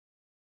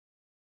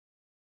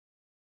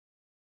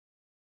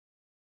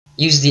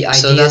Use the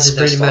ideas So that's of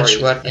the pretty much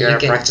story, what and you're you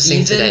can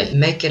practicing even today.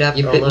 make it up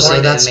You or put load more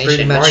more that's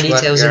pretty much more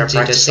what details you're into the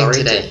practicing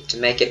story today to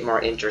make it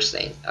more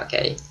interesting.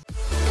 Okay.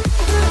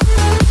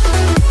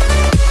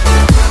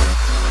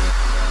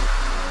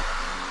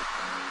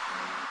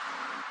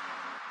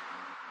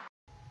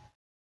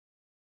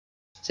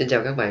 Xin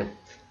chào các bạn.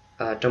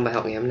 Trong bài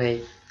học ngày hôm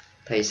nay,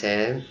 thầy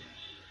sẽ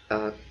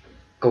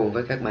cùng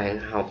với các bạn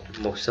học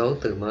một số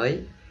từ mới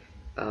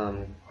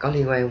có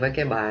liên quan với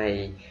cái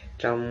bài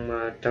trong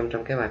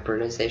cái bài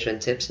pronunciation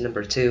tips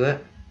number 2 á.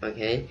 Ok.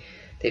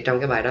 Thì trong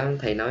cái bài đó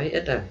thầy nói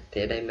ít à,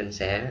 thì ở đây mình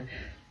sẽ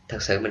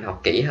thật sự mình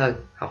học kỹ hơn,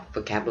 học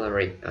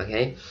vocabulary. Ok.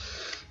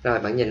 Rồi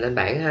bạn nhìn lên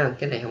bảng ha,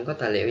 cái này không có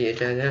tài liệu gì hết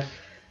trơn á.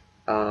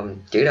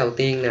 Chữ đầu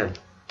tiên nè,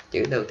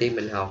 chữ đầu tiên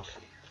mình học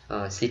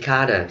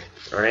cicada,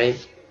 right?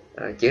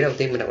 Chữ đầu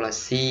tiên mình đọc là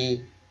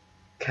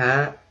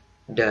cicada,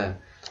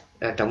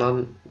 trọng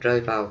âm rơi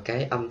vào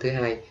cái âm thứ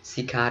hai,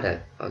 cicada.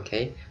 Ok,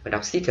 mình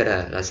đọc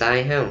cicada là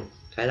sai ha,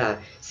 phải là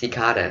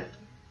cicada.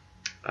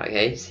 Ok,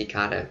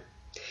 cicada.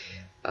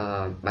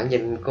 Bạn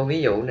nhìn cô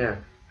ví dụ nè,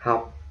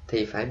 học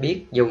thì phải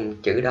biết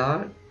dùng chữ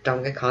đó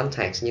trong cái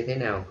context như thế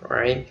nào,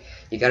 right?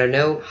 You gotta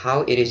know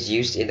how it is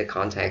used in the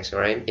context,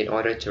 right? In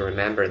order to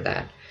remember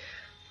that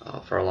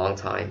for a long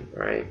time,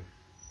 right?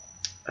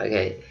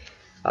 Okay.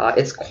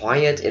 It's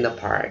quiet in the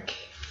park,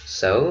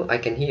 so I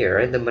can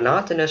hear the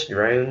monotonous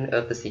drone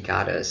of the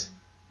cicadas.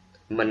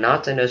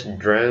 Monotonous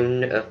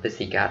drone of the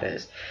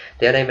cicadas.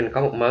 Thì ở đây mình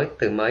có một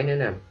từ mới nữa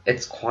nè.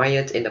 It's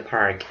quiet in the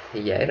park.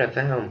 Thì dễ rồi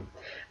phải không?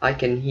 I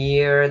can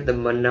hear the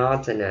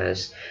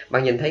monotonous.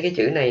 Bạn nhìn thấy cái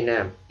chữ này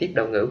nè, tiếp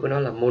đầu ngữ của nó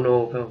là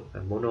mono phải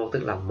không? Mono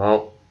tức là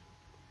một,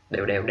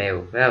 đều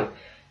phải không?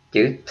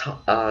 Chữ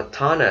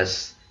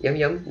tonus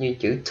giống như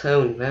chữ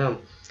tone phải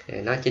không?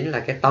 Nó chính là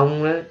cái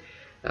tông đó.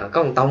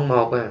 Có một tông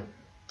một à,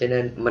 cho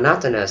nên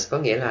monotonous có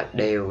nghĩa là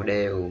đều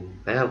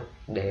phải không?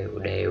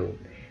 Đều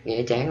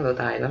nghe chán lỗ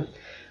tai lắm.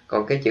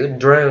 Còn cái chữ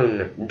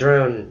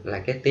drone là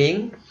cái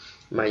tiếng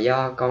mà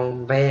do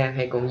con ve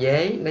hay con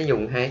dế nó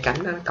dùng hai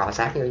cánh đó, nó cọ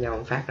sát vô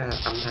nhau phát ra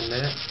âm thanh đó,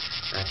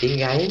 tiếng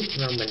gáy,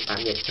 đúng không? Mình tạm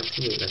dịch trong cái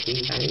gì là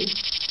tiếng gáy.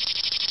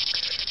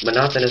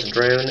 Monotonous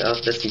drone of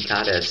the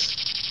cicadas.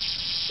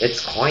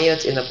 It's quiet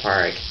in the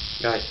park.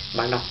 Rồi,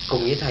 bạn đọc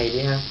cùng với thầy đi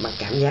ha, bạn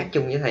cảm giác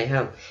chung với thầy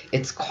ha.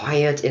 It's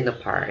quiet in the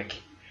park,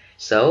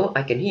 so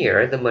I can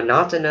hear the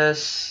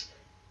monotonous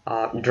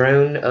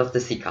drone of the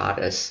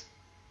cicadas.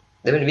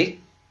 Để mình biết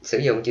sử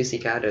dụng chữ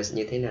cicadas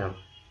như thế nào.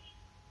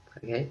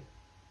 Ok.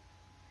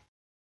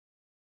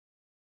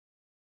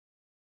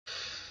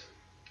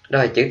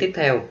 Rồi,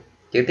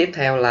 chữ tiếp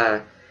theo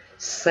là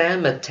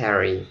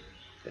cemetery.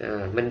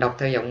 Mình đọc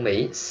theo giọng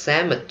Mỹ,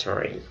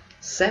 cemetery.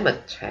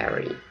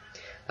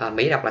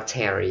 Mỹ đọc là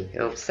Terry,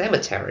 không?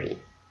 Cemetery.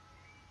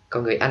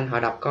 Còn người Anh họ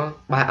đọc có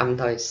 3 âm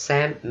thôi,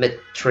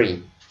 cemetery.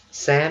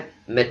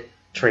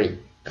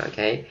 Ok.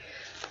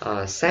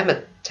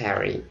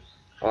 Cemetery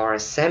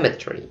or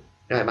cemetery.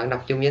 Rồi bạn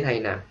đọc chung với thầy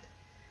nào.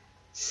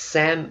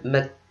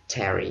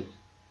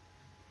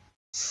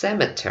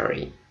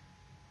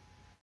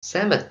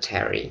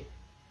 Cemetery.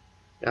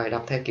 Rồi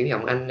đọc theo kiểu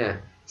giọng Anh nè,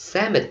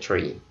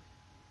 cemetery.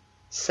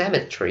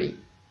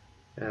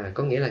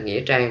 Có nghĩa là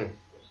nghĩa trang.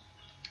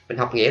 Mình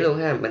học nghĩa luôn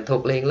ha, mình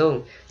thuộc liền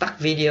luôn. Tắt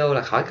video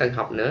là khỏi cần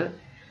học nữa.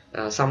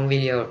 Xong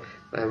video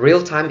real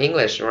time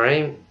English,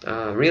 right?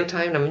 Real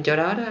time nằm chỗ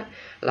đó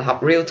là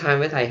học real time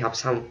với thầy, học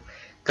xong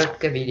cất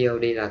cái video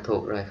đi là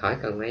thuộc rồi, khỏi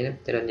cần mấy đó.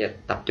 Cho nên giờ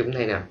tập trung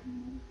này nè.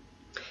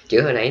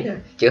 Chữ hồi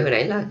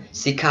nãy là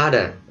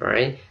cicada,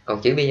 right?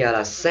 Còn chữ bây giờ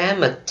là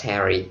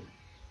cemetery.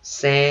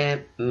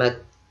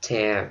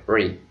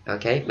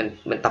 Ok,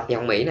 mình tập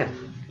giọng Mỹ nè.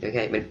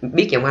 Ok, mình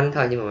biết giọng Anh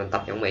thôi nhưng mà mình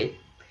tập giọng Mỹ.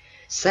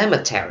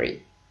 Cemetery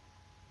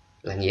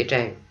là nghĩa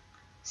trang.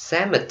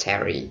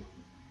 Cemetery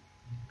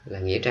là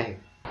nghĩa trang.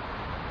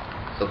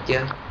 Thuộc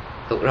chưa?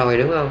 Thuộc rồi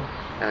đúng không?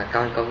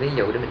 Coi con ví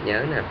dụ để mình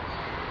nhớ nè.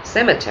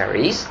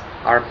 Cemeteries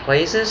are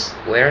places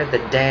where the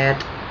dead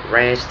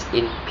rest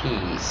in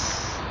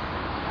peace.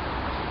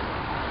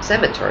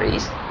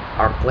 Cemeteries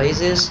are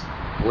places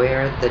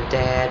where the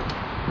dead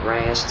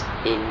rest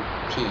in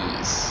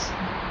peace.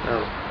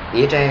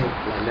 Nghĩa trang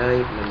là nơi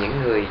mà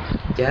những người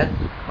chết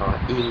họ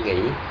yên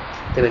nghỉ.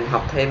 Thì mình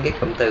học thêm cái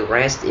cụm từ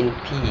rest in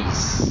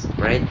peace,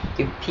 right?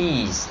 Chữ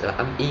peace là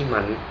âm y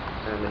mạnh,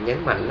 mình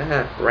nhấn mạnh đó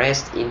ha.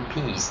 Rest in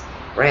peace.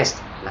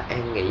 Rest là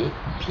an nghỉ,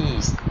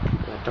 peace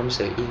là trong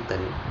sự yên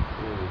tĩnh.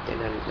 Cho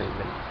nên mình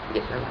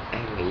dịch nó là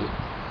an nghỉ.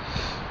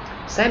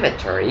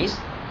 Cemeteries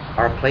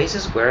are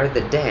places where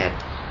the dead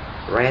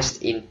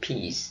rest in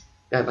peace.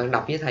 Rồi bạn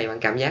đọc với thầy, bạn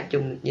cảm giác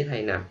chung với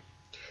thầy nào.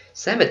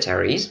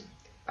 Cemeteries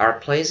are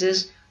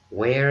places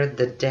where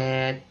the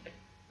dead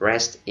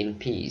rest in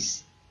peace.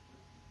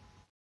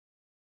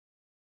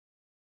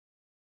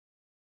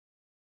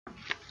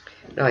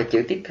 Rồi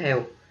chữ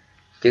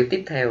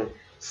tiếp theo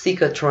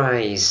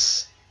cicatrice.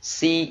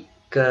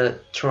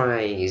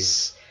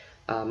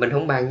 Mình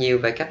không bàn nhiều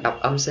về cách đọc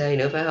âm C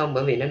nữa phải không?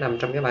 Bởi vì nó nằm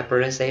trong cái bài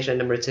pronunciation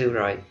number 2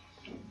 rồi.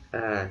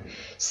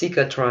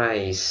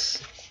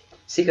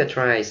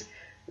 Cicatrice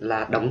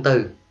là động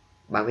từ.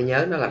 Bạn phải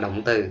nhớ nó là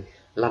động từ.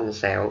 lành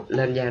sẹo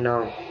lên da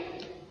non.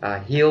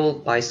 Heal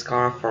by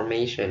scar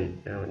formation,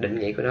 định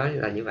nghĩa của nó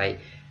là như vậy.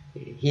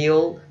 Heal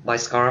by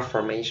scar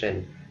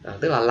formation,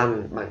 tức là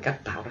lành bằng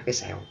cách tạo ra cái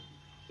sẹo.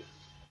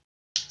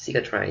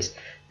 Cicatrize.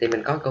 Thì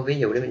mình có câu ví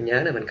dụ để mình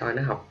nhớ để mình coi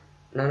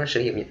nó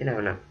sử dụng như thế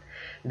nào nào.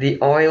 The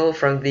oil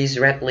from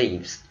these red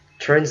leaves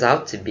turns out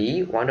to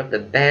be one of the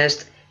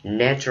best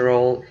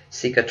natural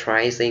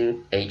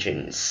cicatrizing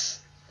agents.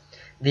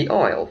 The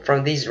oil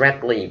from these red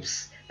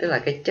leaves, tức là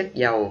cái chất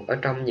dầu ở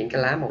trong những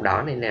cái lá màu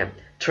đỏ này nè.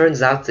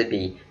 Turns out to be,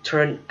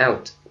 turn out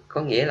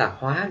có nghĩa là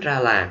hóa ra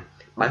là.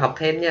 Bạn học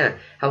thêm nha,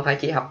 không phải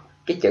chỉ học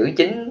cái chữ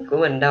chính của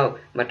mình đâu,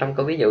 mà trong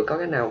câu ví dụ có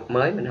cái nào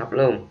mới mình học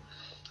luôn.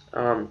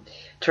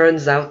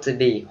 Turns out to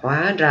be,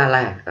 hóa ra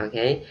là, ok.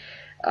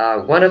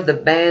 One of the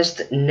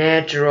best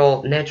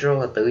natural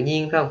là tự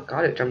nhiên phải không?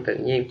 Có được trong tự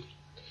nhiên.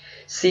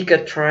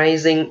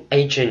 Cicatrizing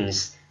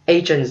agents.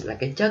 Agents là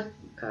cái chất,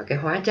 cái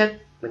hóa chất,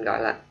 mình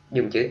gọi là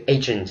dùng chữ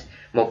agent,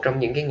 một trong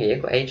những cái nghĩa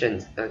của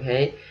agent, ok.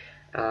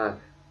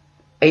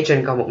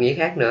 Agent còn một nghĩa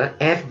khác nữa,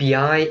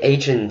 FBI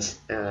agent,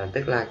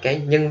 tức là cái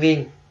nhân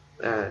viên,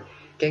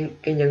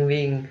 cái nhân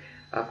viên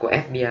của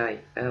FBI,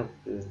 phải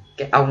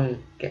không?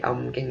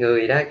 Cái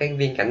người đó, cái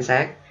viên cảnh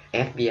sát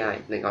FBI,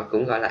 mình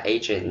cũng gọi là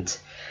agent.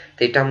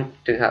 Thì trong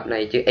trường hợp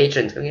này chữ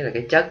agent có nghĩa là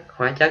cái chất,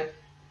 hóa chất.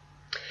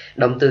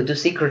 Động từ to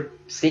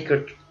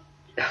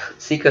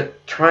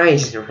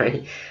cicatrize,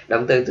 right?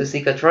 Động từ to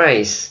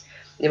cicatrize.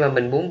 Nhưng mà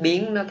mình muốn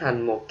biến nó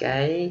thành một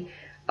cái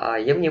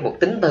giống như một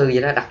tính từ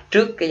vậy đó, đặt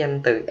trước cái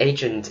danh từ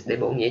agent để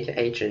bổ nghĩa cho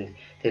agent,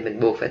 thì mình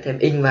buộc phải thêm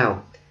in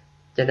vào.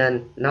 Cho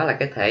nên nó là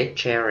cái thể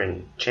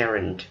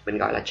gerund, mình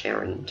gọi là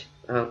gerund.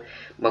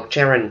 Một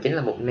gerund chính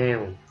là một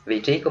noun, vị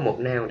trí của một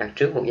noun đặt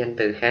trước một danh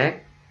từ khác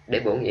để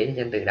bổ nghĩa cho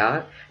danh từ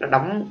đó. Nó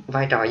đóng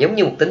vai trò giống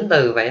như một tính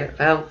từ vậy,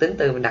 phải không? Tính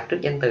từ mình đặt trước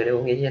danh từ để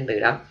bổ nghĩa cho danh từ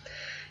đó.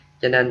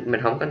 Cho nên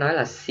mình không có nói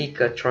là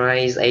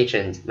cicatrize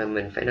agent, mà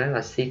mình phải nói là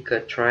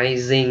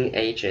cicatrizing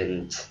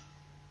agent.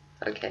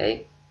 Ok.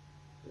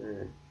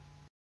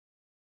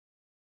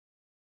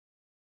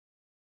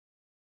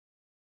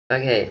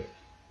 Ok.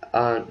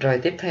 Rồi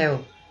tiếp theo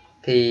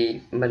thì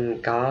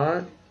mình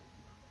có,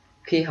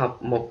 khi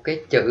học một cái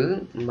chữ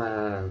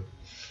mà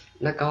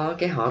nó có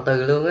cái họ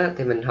từ luôn á,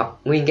 thì mình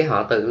học nguyên cái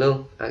họ từ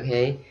luôn. Ok.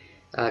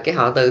 Cái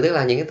họ từ tức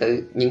là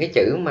những cái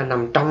chữ mà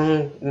nằm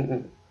trong,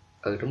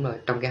 đúng rồi,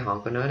 trong cái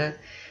họ của nó đó.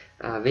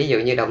 Ví dụ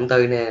như động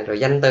từ nè, rồi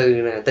danh từ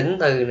nè, tính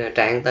từ nè,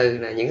 trạng từ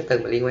nè, những cái từ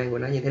mà liên quan của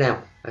nó như thế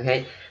nào. Ok.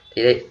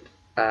 Thì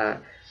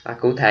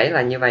cụ thể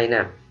là như vậy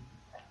nè.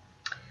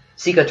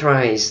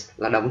 Cicatrize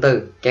là động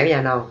từ kéo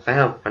da non, phải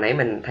không? Hồi nãy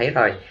mình thấy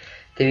rồi.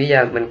 Thì bây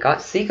giờ mình có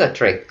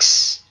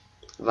cicatrix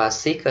và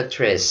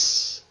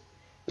cicatrice.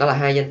 Đó là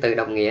hai danh từ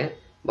đồng nghĩa.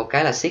 Một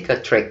cái là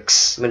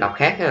cicatrix, mình đọc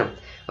khác ha.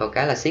 Một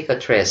cái là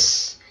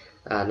cicatrice,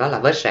 nó là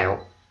vết sẹo.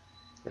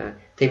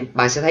 Thì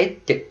bạn sẽ thấy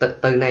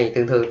từ này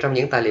thường trong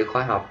những tài liệu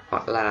khoa học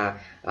hoặc là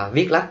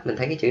viết lách mình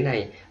thấy cái chữ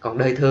này. Còn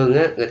đời thường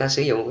á, người ta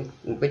sử dụng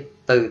một cái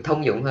từ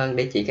thông dụng hơn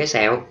để chỉ cái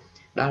sẹo,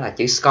 đó là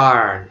chữ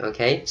scar.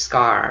 Ok,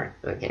 scar.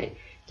 Ok.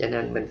 Cho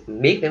nên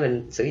mình biết để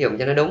mình sử dụng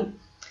cho nó đúng.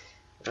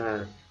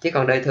 Chứ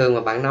còn đời thường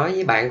mà bạn nói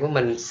với bạn của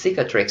mình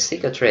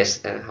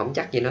cicatrice, không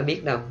chắc gì nó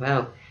biết đâu, phải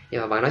không?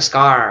 Nhưng mà bạn nói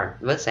scar,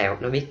 vết sẹo,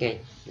 nó biết ngay.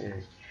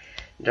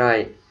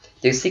 Rồi,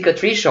 chữ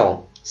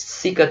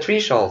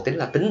cicatricial tính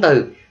là tính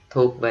từ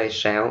thuộc về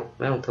sẹo,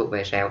 phải không? Thuộc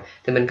về sẹo.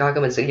 Thì mình coi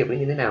mình sử dụng nó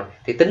như thế nào.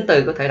 Thì tính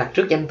từ có thể đặt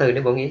trước danh từ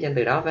để bổ nghĩa danh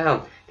từ đó, phải không?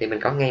 Thì mình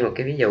có ngay một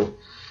cái ví dụ.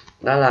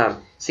 Đó là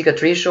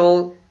cicatricial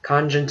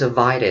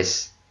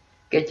conjunctivitis.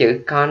 Cái chữ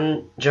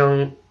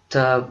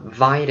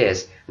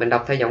conjunctivitis mình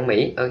đọc theo giọng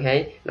Mỹ, ok?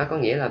 Nó có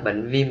nghĩa là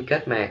bệnh viêm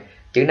kết mạc.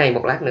 Chữ này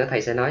một lát nữa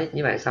thầy sẽ nói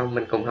với bạn xong,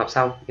 mình cùng học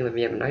xong. Nhưng mà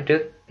bây giờ mình nói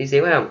trước tí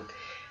xíu, phải không?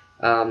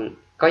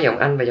 Có giọng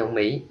Anh và giọng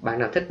Mỹ. Bạn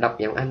nào thích đọc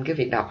giọng Anh cứ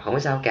việc đọc, không có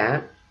sao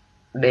cả.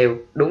 Đều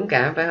đúng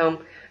cả, phải không?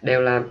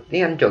 Đều là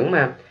tiếng Anh chuẩn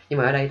mà. Nhưng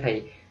mà ở đây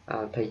thầy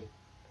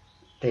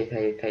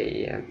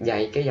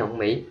dạy cái giọng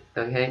Mỹ,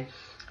 ok?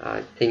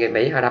 Thì người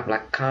Mỹ họ đọc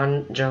là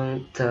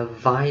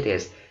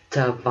conjunctivitis,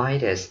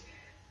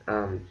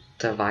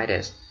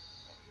 conjunctivitis,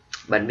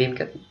 bệnh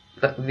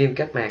viêm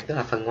kết mạc, tức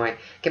là phần ngoài,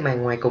 cái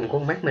màng ngoài cùng của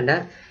con mắt mình đó.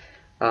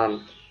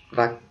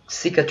 Và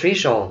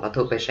cicatricial là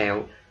thuộc về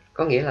sẹo,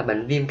 có nghĩa là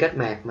bệnh viêm kết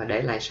mạc mà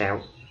để lại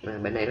sẹo.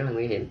 Bệnh này rất là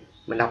nguy hiểm.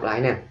 Mình đọc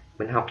lại nè,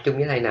 mình học chung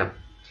với thầy nè.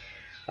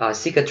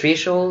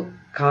 Cicatricial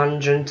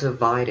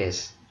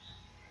conjunctivitis,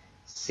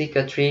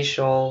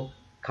 cicatricial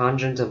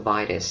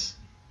conjunctivitis.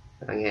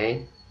 Ok.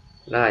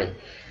 Rồi,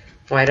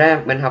 ngoài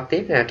ra mình học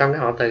tiếp nè, trong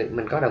cái họ từ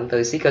mình có động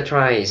từ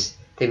cicatrize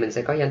thì mình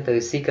sẽ có danh từ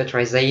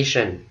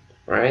cicatrization,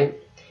 right?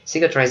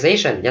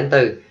 Cicatrization, danh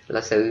từ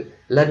là sự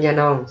lên da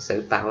non,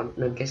 sự tạo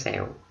nên cái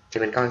sẹo.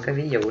 Thì mình coi cái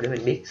ví dụ để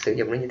mình biết sử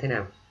dụng nó như thế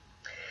nào.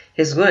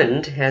 His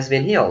wound has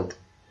been healed,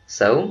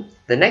 so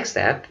the next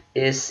step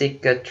is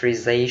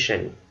cicatrization.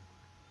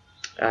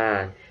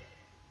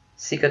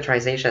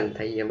 Cicatrization,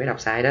 thầy giờ mới đọc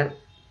sai đó.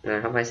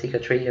 Không phải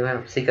cicatrice đúng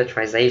không?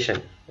 Cicatrization.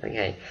 Ok.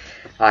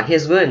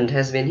 His wound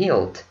has been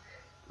healed.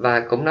 Và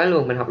cũng nói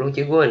luôn, mình học luôn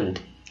chữ wound.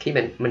 Khi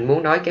mình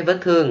muốn nói cái vết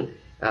thương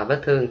Vết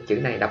thương chữ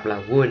này đọc là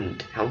wound,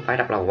 không phải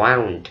đọc là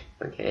wound.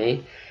 Ok.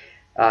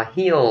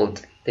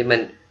 Healed thì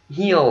mình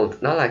healed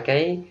nó là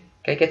cái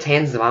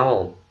tense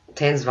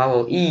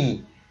vowel e,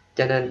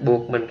 cho nên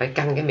buộc mình phải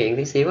căng cái miệng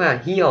tí xíu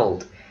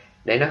healed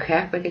để nó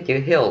khác với cái chữ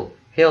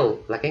hill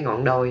là cái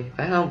ngọn đồi,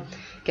 phải không?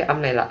 Cái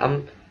âm này là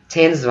âm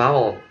tense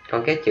vowel,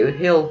 còn cái chữ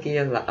hill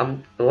kia là âm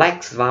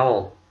lax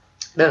vowel,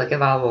 đó là cái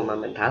vowel mà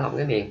mình thả lỏng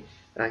cái miệng.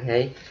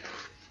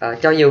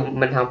 Ok. Cho dù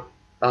mình học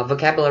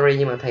vocabulary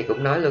nhưng mà thầy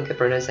cũng nói luôn cái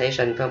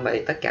pronunciation, phải không?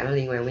 Vậy tất cả nó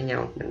liên quan với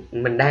nhau.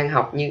 Mình đang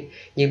học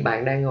như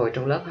bạn đang ngồi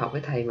trong lớp học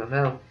với thầy mà, phải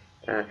không?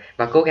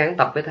 Và cố gắng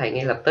tập với thầy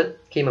ngay lập tức.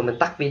 Khi mà mình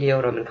tắt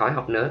video rồi mình khỏi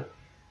học nữa.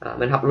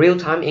 Mình học real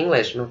time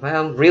English mà, phải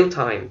không? Real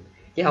time,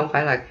 chứ không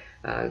phải là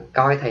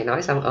coi thầy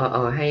nói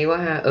xong hay quá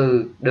ha,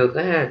 được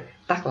đó ha,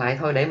 tắt lại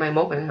thôi để mai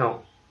mốt mình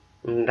học,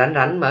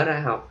 rảnh mở ra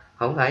học.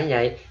 Không phải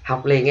vậy,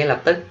 học liền ngay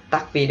lập tức,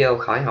 tắt video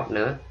khỏi học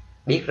nữa,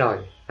 biết rồi,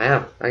 phải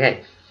không? Ok.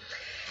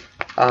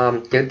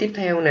 Chữ tiếp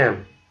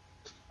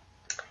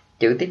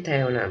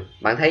theo nè,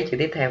 bạn thấy chữ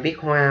tiếp theo viết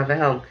Hoa, phải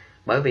không?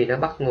 Bởi vì nó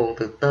bắt nguồn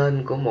từ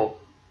tên của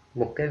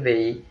một cái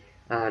vị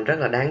rất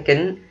là đáng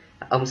kính,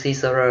 ông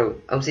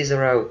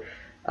Cicero.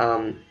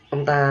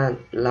 Ông ta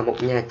là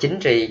một nhà chính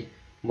trị,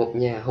 một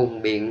nhà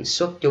hùng biện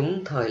xuất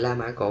chúng thời La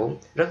Mã Cổ,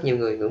 rất nhiều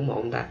người ngưỡng mộ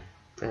ông ta.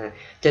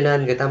 Cho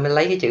nên người ta mới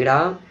lấy cái chữ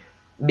đó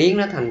biến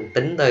nó thành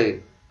tính từ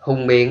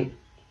hùng biện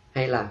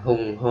hay là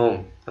hùng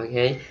hồn. Ok,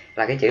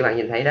 là cái chữ bạn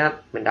nhìn thấy đó,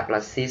 mình đọc là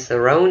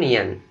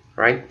Ciceronian,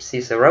 right?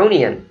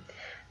 Ciceronian.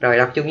 Rồi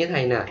đọc chung với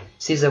thầy nè,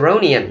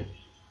 Ciceronian.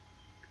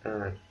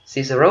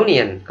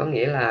 Ciceronian có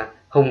nghĩa là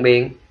hùng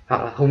biện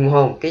hoặc là hùng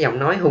hồn, cái giọng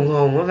nói hùng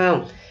hồn đó, phải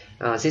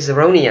không?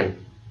 Ciceronian.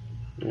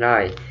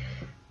 Rồi,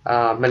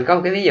 mình có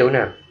một cái ví dụ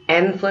nè.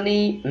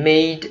 Anthony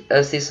made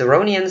a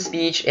Ciceronian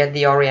speech at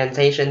the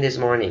orientation this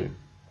morning.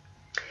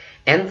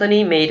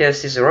 Anthony made a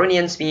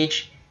Ciceronian speech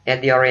at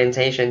the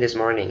orientation this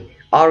morning.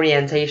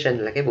 Orientation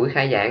là cái buổi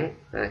khai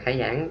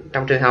giảng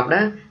trong trường học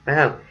đó, phải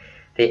không?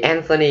 Thì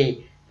Anthony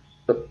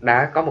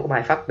đã có một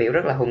bài phát biểu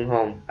rất là hùng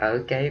hồn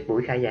ở cái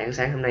buổi khai giảng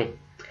sáng hôm nay.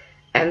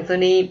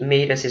 Anthony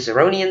made a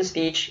Ciceronian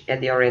speech at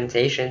the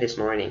orientation this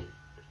morning.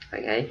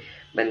 Okay.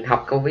 Mình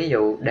học câu ví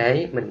dụ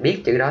để mình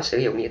biết chữ đó sử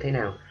dụng như thế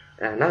nào.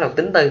 Nó là một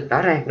tính từ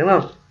rõ ràng, đúng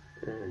không?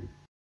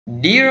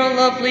 Dear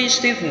lovely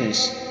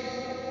students,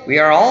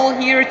 we are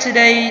all here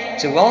today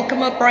to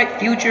welcome a bright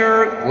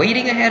future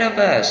waiting ahead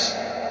of us.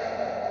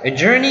 A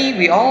journey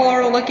we all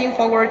are looking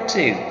forward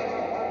to,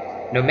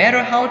 no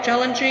matter how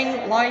challenging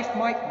life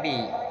might be.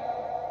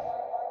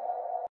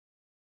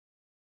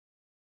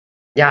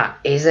 Yeah,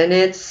 isn't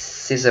it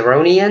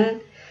Ciceronian?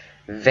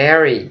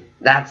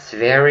 That's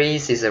very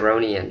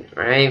Ciceronian,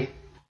 right?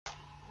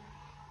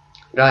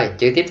 Rồi,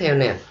 chữ tiếp theo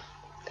nè.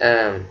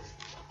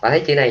 Bạn thấy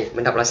chữ này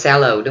mình đọc là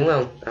shallow, đúng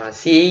không?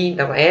 C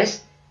đọc là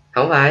S,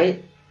 không phải.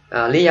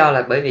 Lý do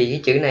là bởi vì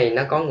cái chữ này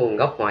nó có nguồn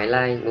gốc ngoại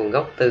lai, nguồn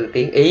gốc từ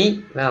tiếng Ý,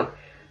 phải không?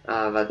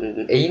 Và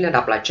Ý nó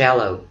đọc là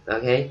shallow,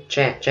 ok?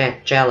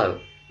 Shallow,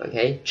 ok?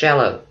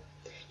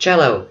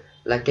 Shallow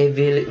là cái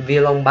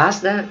violon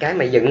bass đó, cái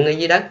mà dựng ở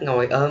dưới đất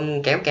ngồi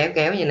ôm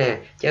kéo như nè,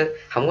 chứ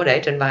không có để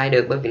trên vai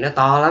được bởi vì nó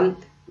to lắm,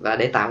 và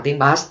để tạo tiếng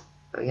bass,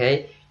 ok?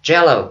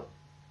 Shallow,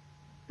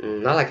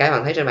 nó là cái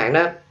bạn thấy trên bảng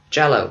đó,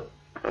 shallow,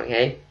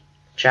 ok?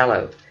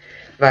 Shallow.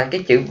 Và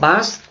cái chữ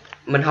bass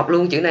mình học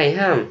luôn chữ này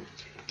ha.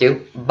 Chữ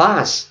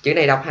bass, chữ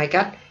này đọc hai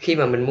cách. Khi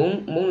mà mình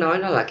muốn nói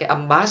nó là cái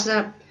âm bass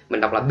á,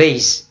 mình đọc là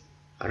bass,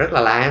 rất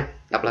là lạ,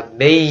 đọc là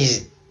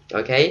bass,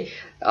 ok?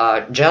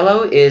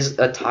 Cello is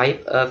a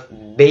type of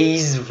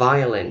bass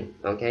violin,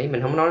 ok?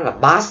 Mình không nói là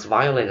bass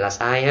violin là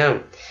sai ha.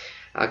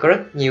 Có rất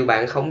nhiều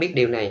bạn không biết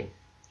điều này,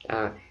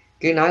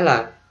 cứ nói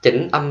là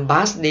chỉnh âm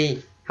bass đi,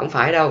 không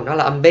phải đâu, nó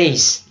là âm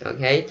bass,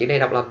 ok? Chữ này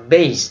đọc là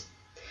bass.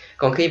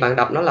 Còn khi bạn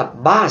đọc nó là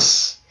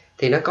bass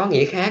thì nó có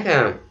nghĩa khác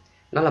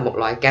nó là một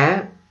loại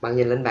cá. Bạn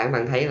nhìn lên bảng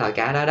bạn thấy loại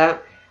cá đó đó.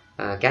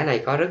 Cá này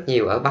có rất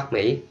nhiều ở Bắc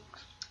Mỹ,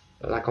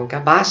 là con cá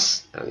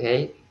bass, ok?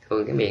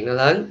 Thường cái miệng nó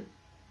lớn.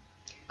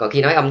 Còn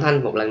khi nói âm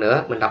thanh một lần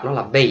nữa, mình đọc nó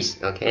là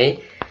bass, ok?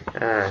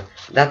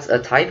 That's a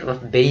type of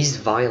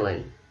bass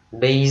violin.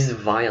 Bass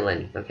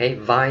violin, ok?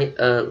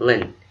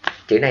 Violin.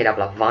 Chữ này đọc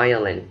là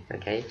violin,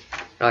 ok?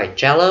 Rồi,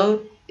 cello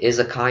is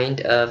a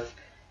kind of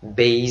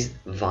bass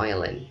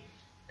violin.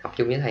 Học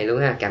chung với thầy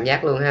luôn ha, cảm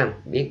giác luôn ha,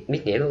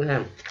 biết nghĩa luôn ha.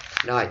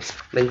 Rồi,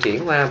 mình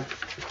chuyển qua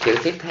chữ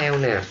tiếp theo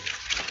nè.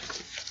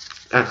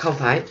 Không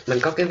phải, mình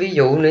có cái ví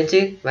dụ nữa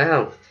chứ, phải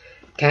không?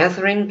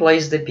 Catherine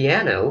plays the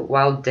piano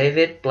while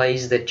David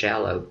plays the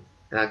cello.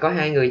 Có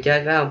hai người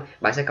chơi, phải không?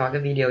 Bạn sẽ coi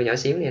cái video nhỏ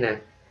xíu này nè,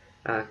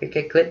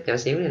 cái clip nhỏ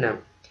xíu này nè.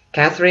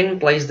 Catherine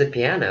plays the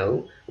piano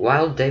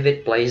while David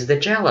plays the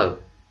cello.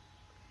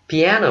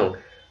 Piano,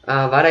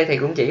 và ở đây thầy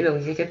cũng chỉ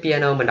luôn cái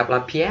piano mình đọc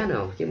là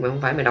piano, chứ mà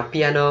không phải mình đọc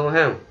piano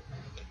ha.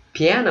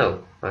 Piano,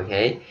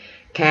 okay.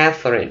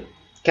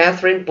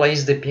 Catherine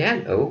plays the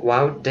piano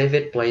while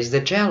David plays the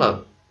cello.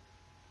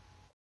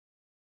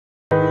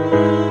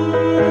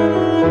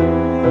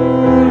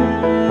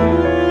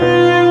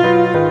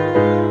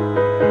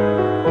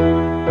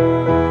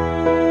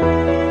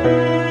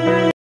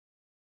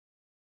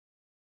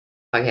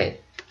 Okay.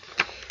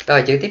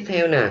 Rồi chữ tiếp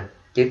theo nè,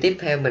 chữ tiếp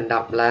theo mình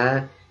đọc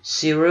là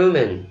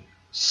cerumen.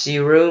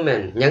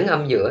 Cerumen, nhấn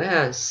âm giữa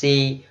ha,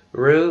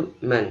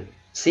 cerumen.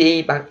 C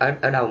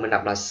ở đầu mình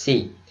đọc là C.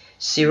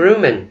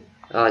 Cerumen.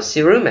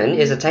 Cerumen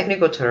is a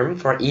technical term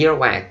for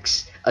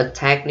earwax. A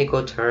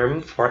technical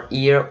term for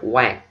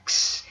earwax.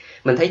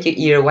 Mình thấy chữ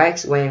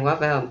earwax quen quá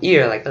phải không?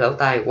 Ear là cái lỗ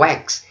tai,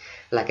 wax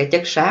là cái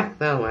chất sáp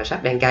phải không? Là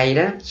sáp đàn cây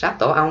đó, sáp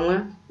tổ ong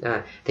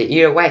á. Thì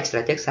earwax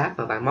là chất sáp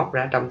mà bạn móc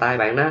ra trong tai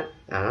bạn đó.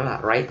 Nó là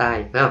ráy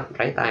tai, phải không?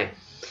 Ráy tai.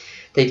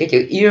 Thì cái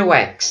chữ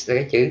earwax là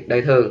cái chữ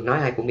đời thường, nói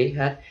ai cũng biết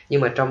hết.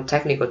 Nhưng mà trong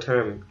technical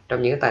term,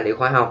 trong những cái tài liệu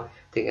khoa học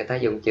thì người ta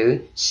dùng chữ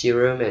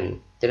cerumen.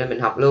 Cho nên mình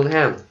học luôn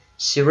ha.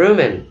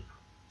 Cerumen.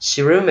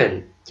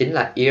 Cerumen chính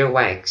là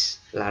earwax,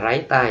 là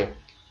ráy tai.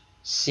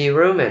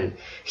 Cerumen.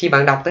 Khi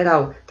bạn đọc tới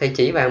đâu, thầy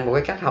chỉ bạn một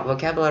cái cách học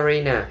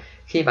vocabulary nè.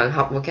 Khi bạn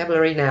học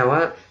vocabulary nào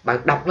á, bạn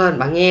đọc lên,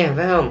 bạn nghe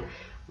phải không?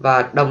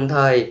 Và đồng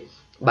thời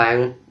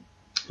bạn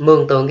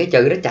mường tượng cái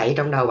chữ đó chạy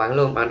trong đầu bạn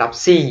luôn. Bạn đọc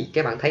C,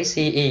 cái bạn thấy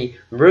CE,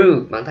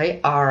 ru, bạn thấy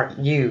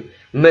RU,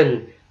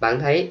 mình, bạn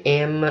thấy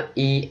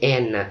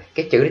MEN nè.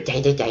 Cái chữ đó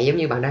chạy giống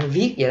như bạn đang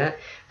viết vậy đó.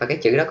 Và cái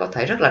chữ đó có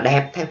thể rất là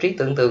đẹp theo trí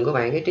tưởng tượng của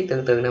bạn. Cái trí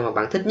tưởng tượng nào mà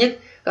bạn thích nhất,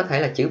 có thể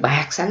là chữ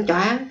bạc sáng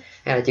chóa,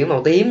 hay là chữ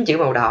màu tím, chữ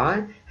màu đỏ,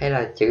 hay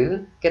là chữ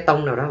cái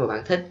tông nào đó mà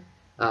bạn thích.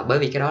 Bởi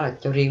vì cái đó là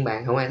cho riêng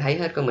bạn, không ai thấy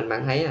hết, có mình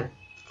bạn thấy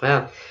phải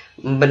không?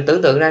 Mình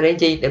tưởng tượng ra để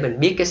chi? Để mình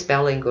biết cái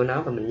spelling của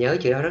nó và mình nhớ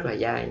chữ đó rất là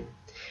dài.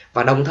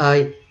 Và đồng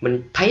thời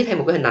mình thấy thêm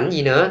một cái hình ảnh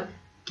gì nữa.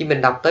 Khi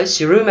mình đọc tới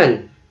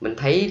cerumen, mình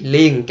thấy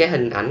liền cái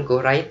hình ảnh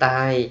của ráy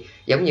tai,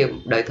 giống như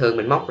đời thường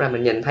mình móc ra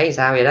mình nhìn thấy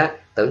sao vậy đó.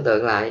 Tưởng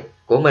tượng lại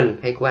của mình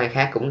hay của ai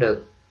khác cũng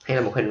được, hay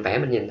là một hình vẽ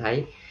mình nhìn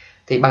thấy.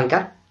 Thì bằng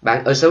cách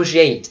bạn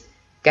associate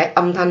cái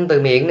âm thanh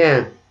từ miệng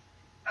nè,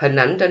 hình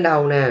ảnh trên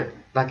đầu nè,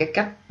 và cái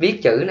cách viết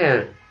chữ nè,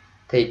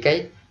 thì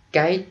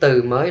cái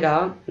từ mới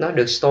đó nó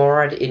được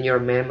stored in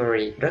your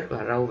memory rất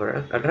là lâu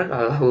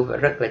và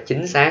rất là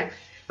chính xác,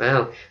 phải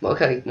không?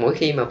 Mỗi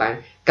khi mà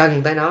bạn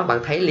cần tới nó, bạn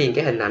thấy liền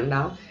cái hình ảnh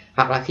đó,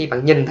 hoặc là khi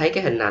bạn nhìn thấy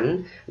cái hình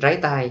ảnh ráy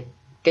tai,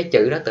 cái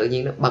chữ đó tự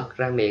nhiên nó bật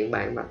ra miệng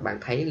bạn và bạn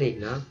thấy liền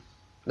nó.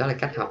 Đó là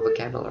cách học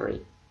vocabulary.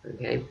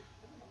 Okay.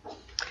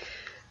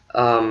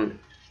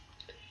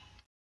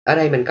 Ở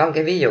đây mình có một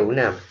cái ví dụ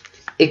nào.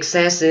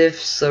 Excessive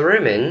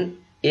cerumen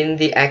in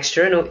the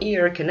external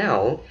ear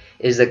canal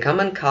is the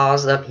common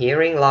cause of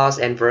hearing loss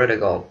and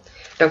vertigo.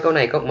 Trong câu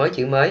này có một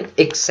chữ mới,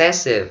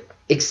 excessive.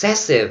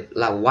 Excessive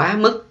là quá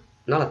mức,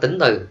 nó là tính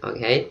từ.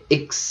 Okay.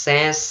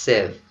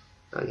 Excessive.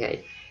 Okay.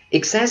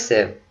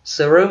 Excessive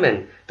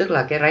cerumen tức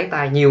là cái ráy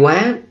tai nhiều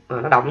quá,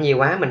 nó động nhiều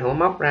quá, mình không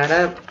móc ra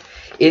đó.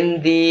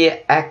 In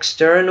the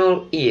external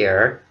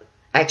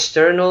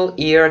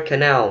ear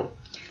canal.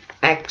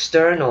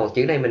 External,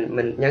 chữ này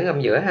mình nhấn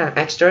âm giữa ha.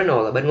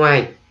 External là bên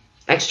ngoài.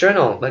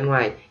 External bên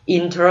ngoài,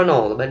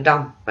 internal là bên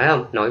trong, phải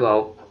không? Nội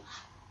bộ.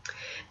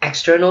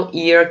 External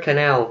ear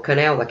canal,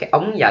 canal là cái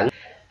ống dẫn.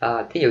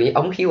 Thí dụ như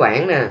ống khí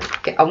quản nè,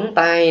 cái ống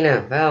tai nè,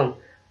 phải không?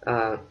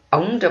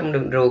 Ống trong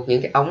đường ruột,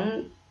 những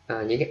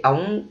cái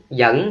ống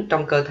dẫn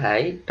trong cơ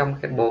thể, trong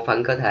cái bộ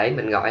phận cơ thể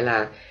mình gọi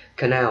là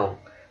canal.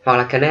 Hoặc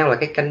là canal là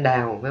cái kênh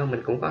đào, phải không?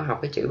 Mình cũng có học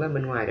cái chữ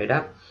bên ngoài rồi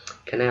đó.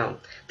 Canal.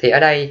 Thì ở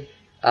đây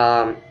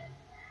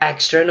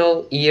external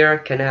ear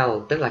canal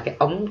tức là cái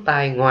ống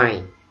tai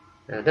ngoài,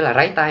 tức là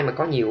ráy tai mà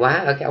có nhiều quá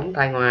ở cái ống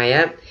tai ngoài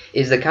á,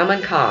 is the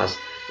common cause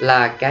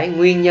là cái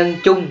nguyên nhân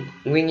chung,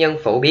 nguyên nhân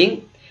phổ biến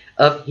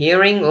of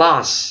hearing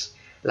loss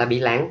là bị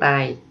lãng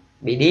tai,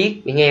 bị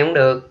điếc, bị nghe không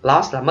được.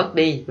 Loss là mất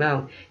đi, phải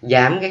không?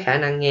 Giảm cái khả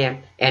năng nghe.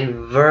 And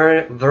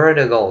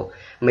vertigo,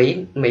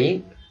 Mỹ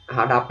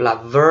họ đọc là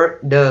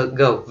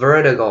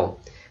vertigo,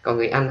 còn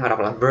người Anh họ đọc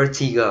là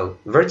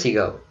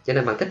vertigo, cho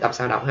nên bạn thích đọc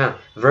sao đọc ha.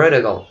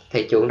 Vertigo,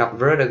 thầy chuộng đọc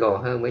vertigo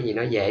hơn bởi vì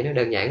nó dễ, nó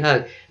đơn giản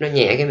hơn, nó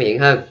nhẹ cái miệng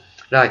hơn.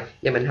 Rồi,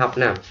 giờ mình học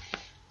nào.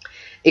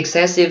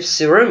 Excessive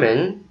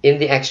cerumen in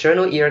the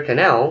external ear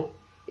canal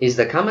is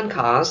the common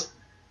cause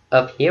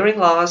of hearing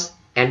loss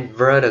and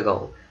vertigo.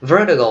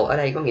 Vertigo ở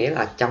đây có nghĩa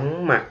là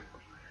chóng mặt,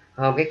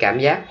 cái cảm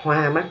giác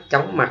hoa mắt,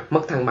 chóng mặt,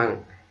 mất thăng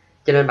bằng.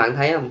 Cho nên bạn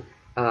thấy không,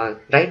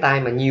 ráy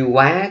tai mà nhiều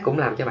quá cũng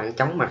làm cho bạn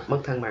chóng mặt, mất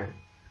thăng bằng.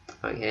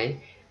 Okay.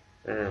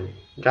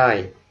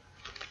 Rồi,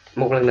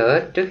 một lần nữa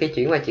trước khi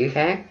chuyển qua chữ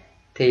khác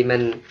thì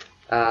mình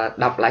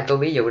đọc lại câu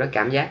ví dụ đó,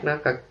 cảm giác nó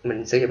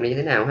mình sử dụng như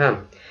thế nào ha.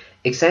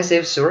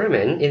 Excessive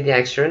cerumen in the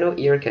external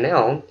ear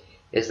canal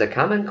is the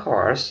common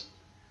cause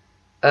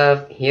of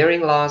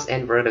hearing loss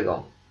and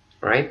vertigo.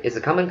 Right? It's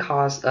a common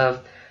cause of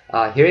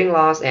hearing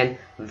loss and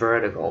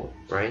vertigo.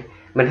 Right?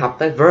 Mình học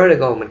tới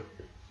vertigo,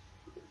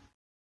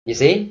 you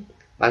see?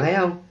 Bạn thấy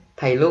không?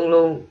 Thầy luôn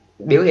luôn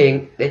biểu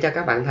hiện để cho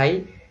các bạn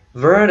thấy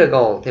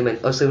vertigo thì mình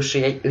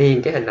associate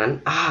liền cái hình ảnh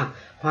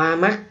hoa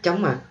mắt,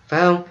 chóng mặt, phải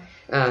không?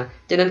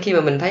 Cho nên khi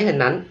mà mình thấy hình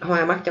ảnh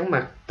hoa mắt, chóng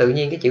mặt, tự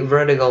nhiên cái chữ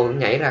vertigo nó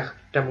nhảy ra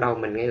trong đầu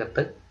mình ngay lập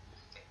tức.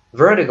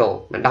 Vertigo,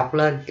 mình đọc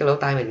lên, cái lỗ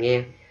tai mình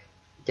nghe.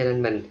 Cho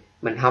nên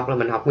mình học là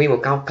mình học nguyên một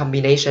câu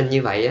combination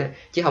như vậy á,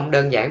 chứ không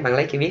đơn giản bạn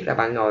lấy cái viết ra,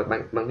 bạn ngồi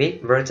bạn viết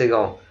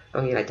vertigo,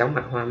 có nghĩa là chóng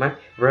mặt, hoa mắt,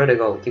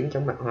 vertigo chứng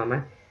chóng mặt, hoa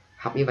mắt.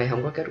 Học như vậy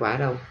không có kết quả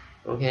đâu.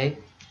 Ok.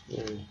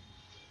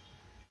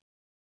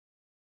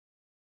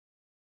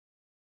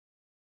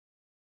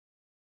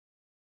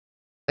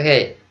 Ok,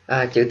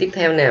 chữ tiếp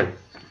theo nè.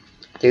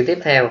 Chữ tiếp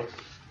theo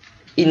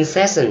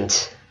incessant.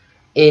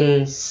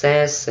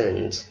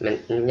 Incessant, mình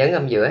nhấn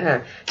âm giữa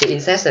ha. Thì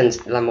incessant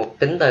là một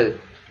tính từ,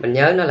 mình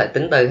nhớ nó là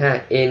tính từ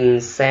ha.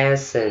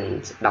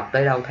 Incessant, đọc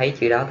tới đâu thấy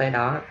chữ đó tới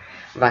đó.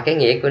 Và cái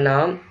nghĩa của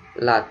nó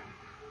là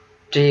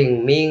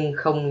triền miên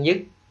không dứt,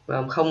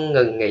 không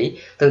ngừng nghỉ.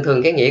 Thường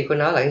thường cái nghĩa của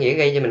nó là cái nghĩa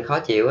gây cho mình khó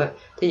chịu á.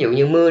 Thí dụ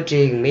như mưa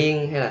triền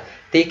miên, hay là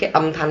cái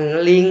âm thanh nó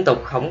liên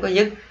tục không có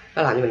dứt,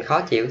 nó làm cho mình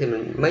khó chịu thì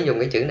mình mới dùng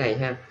cái chữ này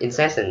ha.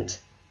 Incessant.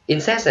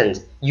 Incessant,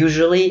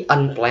 usually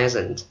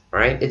unpleasant,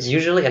 right? It's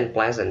usually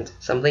unpleasant,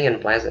 something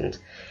unpleasant.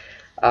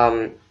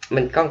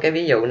 Mình có một cái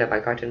ví dụ này,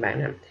 bạn coi trên bảng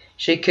nè.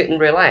 She couldn't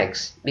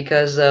relax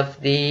because of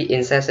the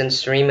incessant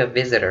stream of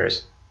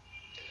visitors.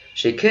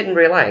 She couldn't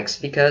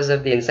relax because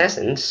of the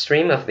incessant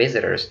stream of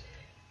visitors.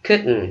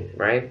 Couldn't,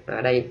 right?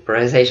 Ở đây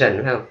pronunciation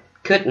đúng không?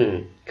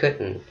 Couldn't.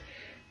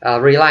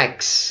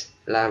 Relax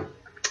là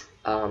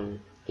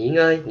nghỉ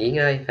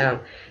ngơi phải không?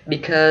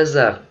 Because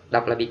of,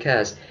 đọc là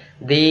because.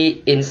 The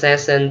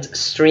incessant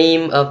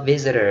stream of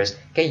visitors,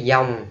 cái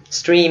dòng,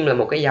 stream là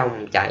một cái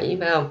dòng chảy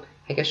phải không?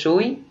 Hay cái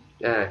suối.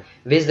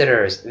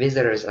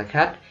 Visitors là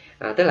khách.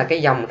 Tức là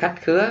cái dòng khách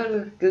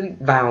khứa cứ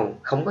vào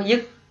không có dứt,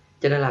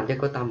 cho nên làm cho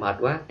cô ta mệt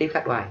quá, tiếp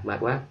khách hoài, mệt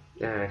quá.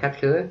 Khách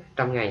khứa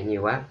trong ngày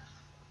nhiều quá.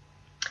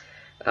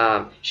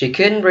 She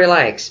couldn't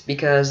relax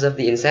because of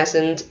the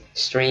incessant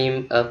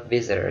stream of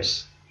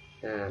visitors.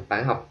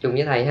 Bạn học chung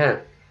với thầy ha.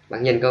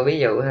 Bạn nhìn câu ví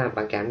dụ ha,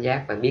 bạn cảm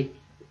giác, bạn biết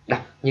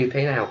đọc như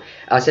thế nào.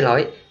 Xin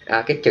lỗi,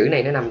 cái chữ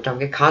này nó nằm trong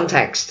cái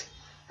context.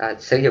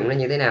 Sử dụng nó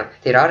như thế nào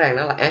thì rõ ràng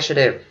nó là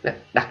adjective,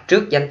 đặt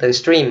trước danh từ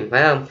stream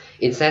phải không?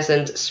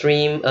 Incessant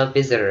stream of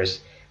visitors,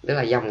 tức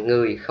là dòng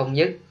người không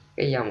dứt,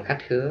 cái dòng khách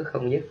khứa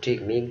không dứt,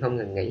 triền miên không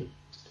ngừng nghỉ.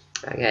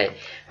 Okay.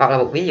 Hoặc là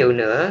một ví dụ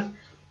nữa,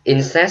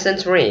 incessant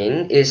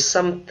rain is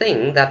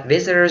something that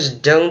visitors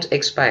don't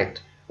expect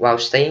while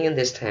staying in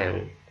this town.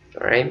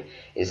 Alright?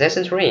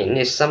 Incessant rain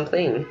is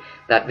something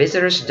that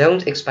visitors don't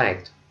expect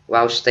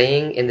while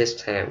staying in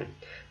this town.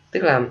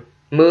 Tức là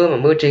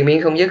mưa triền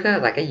miên không dứt á,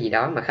 là cái gì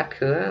đó mà khách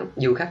khứa,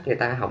 du khách người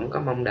ta không có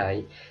mong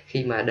đợi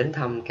khi mà đến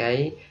thăm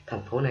cái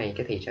thành phố này,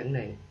 cái thị trấn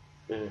này.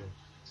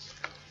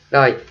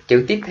 Rồi,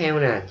 chữ tiếp theo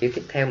nè, chữ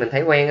tiếp theo mình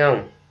thấy quen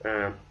không?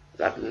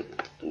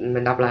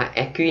 Mình đọc là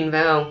equine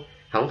phải không?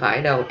 Không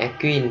phải đâu,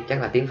 equine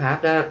chắc là tiếng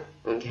Pháp đó.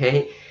 Ok,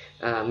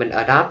 mình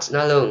adopt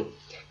nó luôn.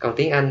 Còn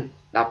tiếng Anh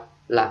đọc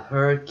là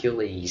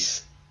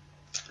Hercules.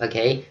 Ok,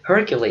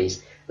 Hercules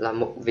là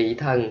một vị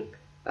thần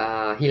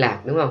Hy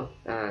Lạp đúng không?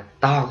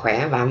 To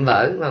khỏe vạm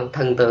vỡ đúng không?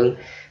 Thần tượng,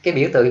 cái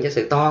biểu tượng cho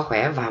sự to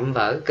khỏe vạm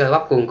vỡ, cơ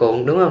bắp cuồn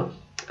cuộn đúng không?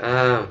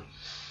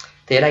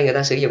 Thì ở đây người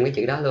ta sử dụng cái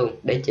chữ đó luôn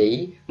để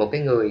chỉ một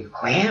cái người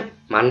khỏe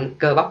mạnh,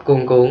 cơ bắp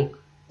cuồn cuộn,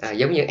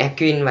 giống như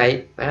equine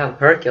vậy phải không?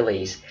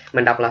 Hercules,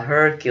 mình đọc là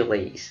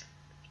Hercules.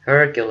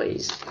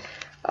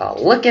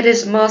 Look at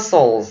his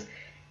muscles,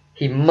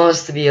 he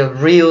must be a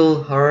real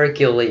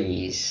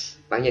Hercules.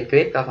 Bạn nhìn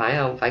clip có phải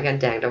không? Phải cái anh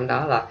chàng trong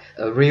đó là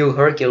a real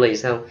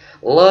Hercules không?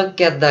 Look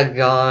at the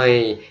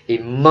guy, he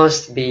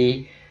must be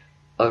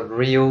a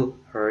real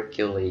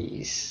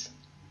Hercules.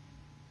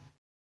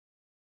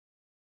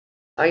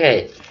 Ok,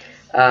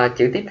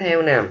 chữ tiếp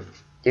theo nè.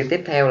 Chữ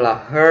tiếp theo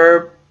là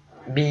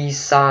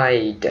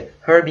herbicide.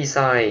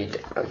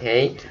 Ok,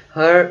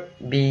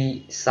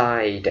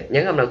 herbicide.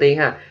 Nhấn âm đầu tiên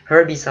ha.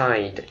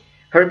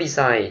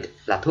 Herbicide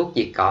là thuốc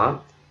diệt cỏ.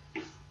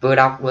 Vừa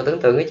đọc vừa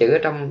tưởng tượng cái chữ ở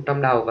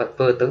trong đầu, và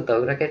vừa tưởng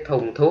tượng ra cái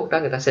thùng thuốc đó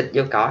người ta xịt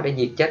vô cỏ để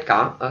diệt chết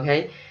cỏ. Ok,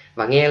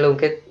 và nghe luôn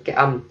cái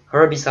âm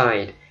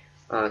herbicide.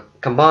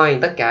 Combine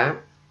tất cả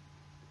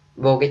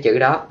vô cái chữ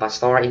đó và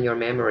store in your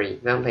memory.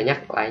 Và thầy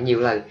nhắc lại nhiều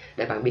lần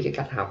để bạn biết cái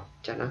cách học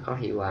cho nó có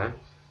hiệu quả.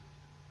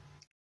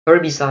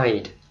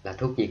 Herbicide là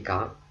thuốc diệt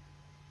cỏ.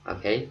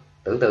 Ok,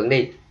 tưởng tượng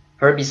đi,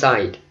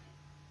 herbicide.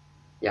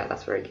 Yeah,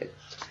 that's very good.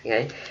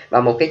 Okay.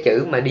 Và một cái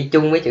chữ mà đi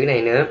chung với chữ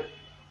này nữa,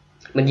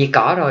 mình diệt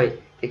cỏ rồi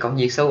thì còn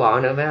diệt sâu bọ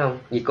nữa phải không?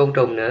 Diệt côn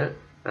trùng nữa.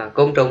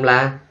 Côn trùng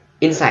là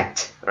insect,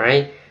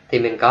 right? Thì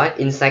mình có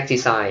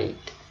insecticide.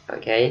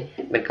 Ok,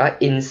 mình có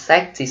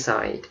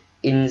insecticide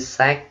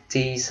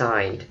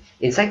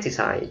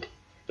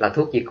là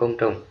thuốc diệt côn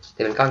trùng.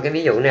 Thì mình coi cái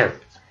ví dụ nè.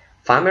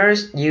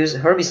 Farmers use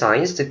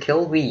herbicides to kill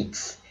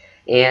weeds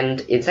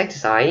and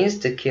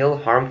insecticides to kill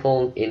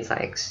harmful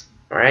insects.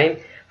 Right?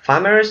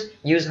 Farmers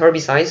use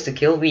herbicides to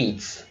kill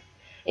weeds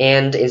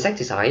and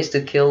insecticides to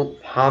kill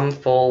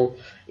harmful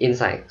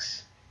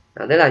insects.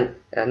 Tức là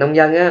nông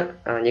dân á,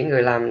 những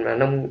người làm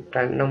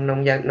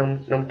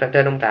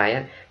trên nông trại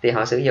á, thì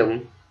họ sử dụng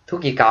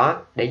thuốc diệt cỏ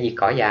để diệt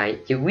cỏ dại.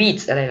 Chữ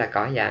weeds ở đây là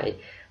cỏ dại,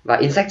 và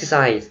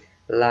insecticides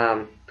là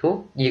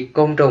thuốc diệt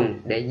côn trùng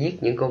để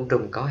giết những côn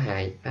trùng có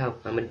hại, phải không?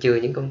 Mà mình chừa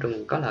những côn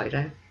trùng có lợi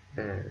ra.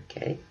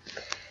 Ok.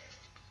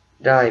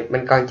 Rồi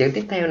mình còn chữ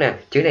tiếp theo nè,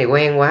 chữ này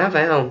quen quá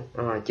phải không?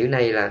 Chữ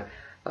này là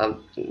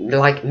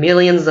like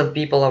millions of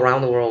people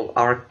around the world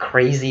are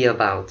crazy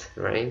about,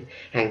 right?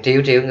 Hàng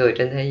triệu người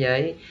trên thế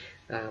giới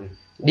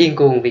điên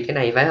cuồng vì cái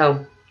này phải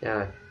không?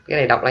 Cái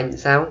này đọc là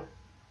sao?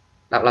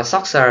 Đọc là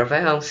saucer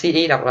phải không?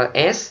 CD đọc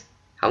là S,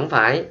 không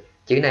phải.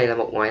 Chữ này là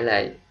một ngoại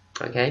lệ.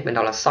 Ok, mình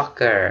đọc là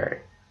soccer.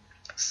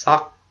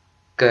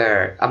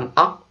 Soccer, âm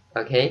óc.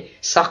 Ok,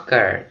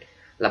 soccer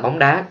là bóng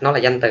đá, nó là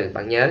danh từ,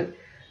 bạn nhớ.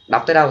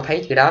 Đọc tới đâu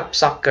thấy chữ đó,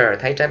 soccer,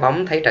 thấy trái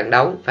bóng, thấy trận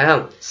đấu, phải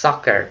không?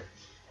 Soccer.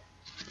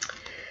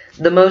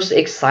 The most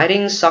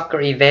exciting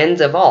soccer event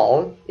of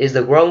all is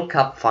the World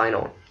Cup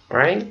final,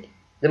 right?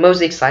 The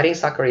most exciting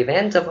soccer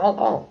event of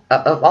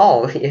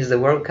all is the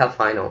World Cup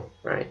final,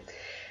 right?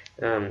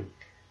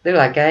 Tức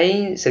là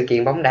cái sự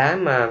kiện bóng đá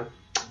mà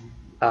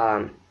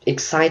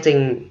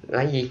exciting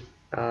là gì?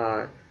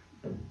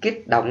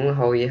 Kích động,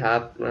 hồi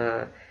hộp.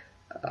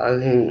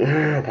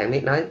 Thằng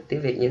biết nói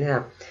tiếng Việt như thế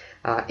nào?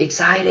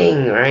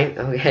 Exciting, right?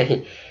 Ok.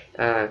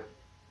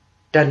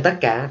 Trên tất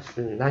cả,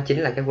 đó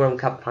chính là cái World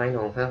Cup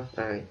Final, phải không?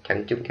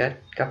 Trận chung kết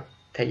cấp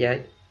thế giới.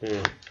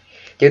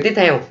 Chữ tiếp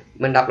theo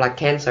mình đọc là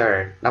cancer,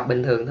 đọc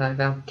bình thường thôi,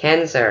 phải không?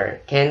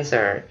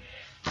 Cancer.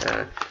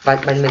 Và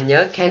mình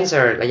nhớ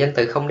cancer là danh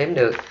từ không đếm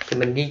được, thì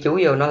mình ghi chú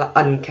vô nó là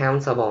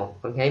uncountable.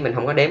 Ok, mình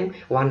không có đếm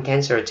one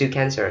cancer, two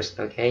cancers.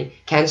 Ok,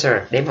 cancer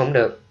đếm không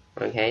được.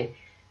 Ok,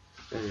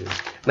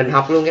 mình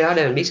học luôn cái đó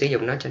để mình biết sử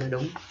dụng nó cho nó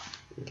đúng.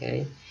 Ok.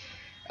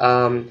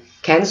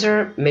 Cancer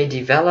may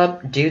develop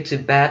due to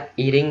bad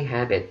eating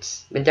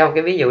habits. Bên trong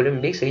cái ví dụ để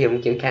mình biết sử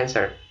dụng chữ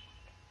cancer.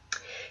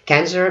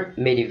 Cancer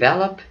may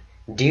develop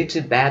due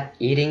to bad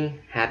eating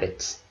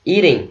habits.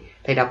 Eating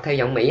thì đọc theo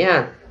giọng Mỹ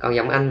ha, còn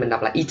giọng Anh mình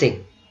đọc là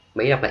eating.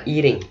 Mỹ đọc là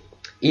eating.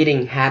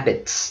 Eating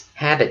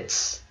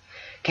habits.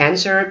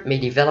 Cancer may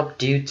develop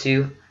due to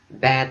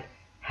bad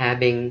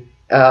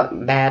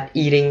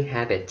eating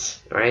habits,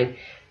 right?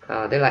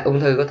 Tức là ung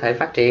thư có thể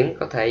phát triển,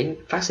 có thể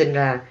phát sinh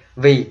ra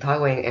vì thói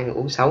quen ăn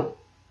uống xấu.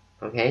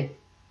 Ok.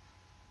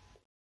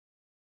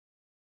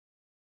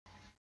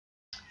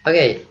 Ok,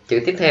 chữ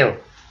tiếp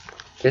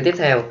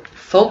theo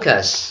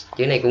focus.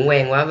 Chữ này cũng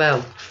quen quá phải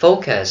không?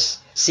 Focus,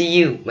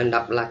 cu mình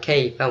đọc là k,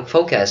 phải không?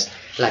 Focus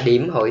là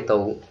điểm hội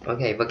tụ. Ok,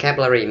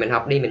 vocabulary mình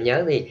học đi mình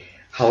nhớ đi.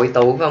 Hội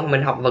tụ phải không?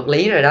 Mình học vật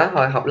lý rồi đó,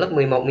 hồi học lớp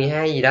 11,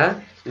 12 gì đó,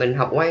 mình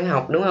học quang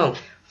học đúng không?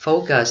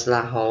 Focus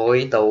là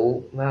hội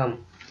tụ, phải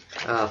không?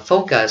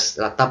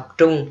 Focus là tập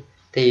trung,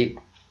 thì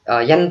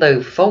danh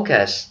từ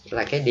focus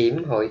là cái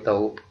điểm hội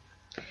tụ.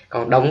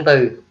 Còn động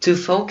từ to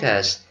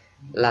focus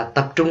là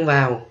tập trung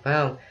vào, phải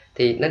không?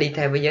 Thì nó đi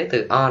theo với giới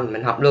từ on,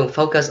 mình học luôn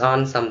focus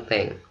on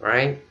something,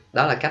 right?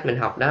 Đó là cách mình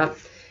học đó.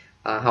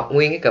 Học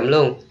nguyên cái cụm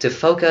luôn. To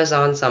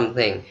focus on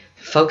something,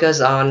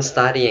 focus on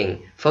studying,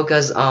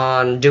 focus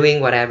on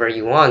doing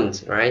whatever you want,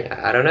 right?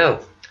 I don't know.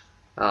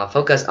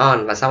 Focus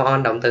on, và sau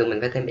on động từ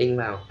mình phải thêm in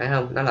vào, phải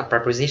không? Đó là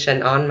preposition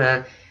on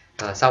mà.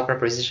 Sau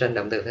preposition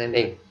động từ thêm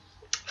in.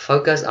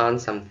 Focus on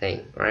something,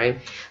 right?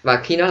 Và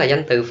khi nó là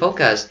danh từ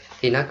focus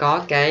thì nó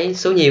có cái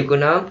số nhiều của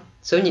nó.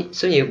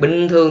 Số nhiều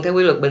bình thường theo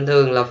quy luật bình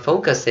thường là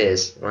focuses,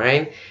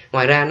 right?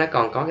 Ngoài ra nó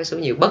còn có cái số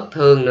nhiều bất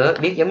thường nữa,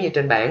 viết giống như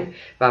trên bảng,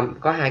 và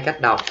có hai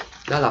cách đọc,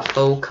 đó là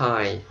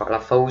foci hoặc là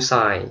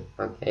foci.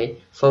 Ok,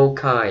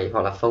 foci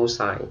hoặc là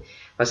foci.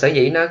 Và sở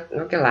dĩ nó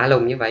cái lạ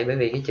lùng như vậy bởi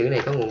vì cái chữ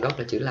này có nguồn gốc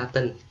là chữ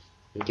Latin.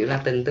 Chữ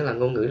Latin tức là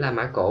ngôn ngữ La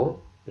Mã cổ,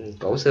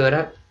 cổ xưa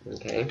đó.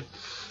 Ok.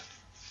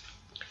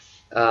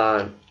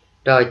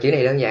 Rồi chữ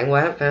này đơn giản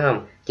quá phải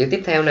không? Chữ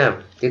tiếp theo nè,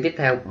 chữ tiếp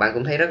theo bạn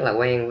cũng thấy rất là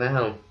quen phải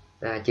không?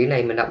 Chữ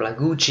này mình đọc là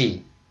Gucci,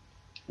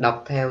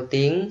 đọc theo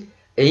tiếng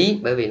Ý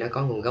bởi vì nó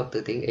có nguồn gốc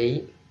từ tiếng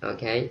Ý.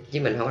 Ok,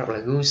 chứ mình không đọc là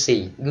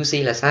Gucci.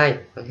 Gucci là sai.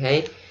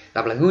 Ok,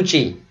 đọc là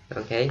Gucci.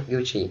 Ok,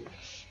 Gucci.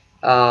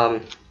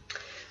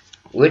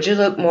 Would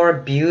you look more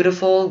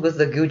beautiful with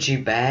the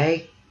Gucci bag?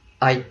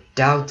 I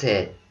doubt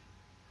it.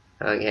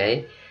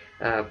 Ok,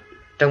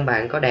 trong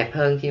bạn có đẹp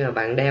hơn khi mà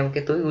bạn đeo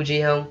cái túi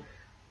Gucci không?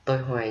 Tôi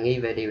hoài nghi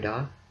về điều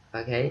đó.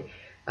 Ok,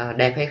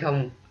 đẹp hay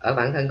không ở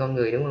bản thân con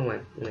người đúng không ạ?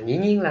 Dĩ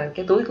nhiên là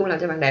cái túi cũng làm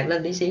cho bạn đẹp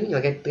lên tí xíu, nhưng mà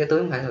cái túi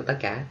không phải là tất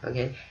cả. Ok,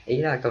 ý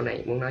là câu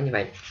này muốn nói như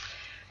vậy.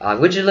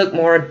 Would you look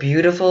more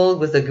beautiful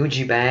with the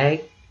Gucci bag?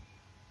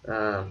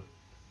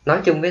 Nói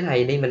chung với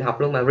thầy đi, mình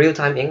học luôn mà, real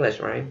time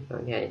English, right?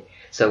 Okay.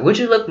 So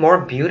would you look more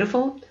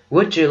beautiful?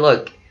 Would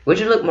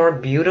you look more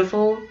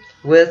beautiful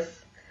with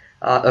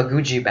a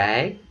Gucci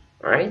bag,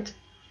 right?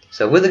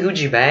 So with a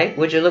Gucci bag,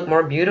 would you look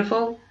more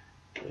beautiful?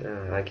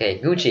 Ok,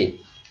 Gucci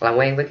làm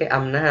quen với cái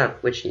âm đó ha,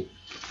 Gucci.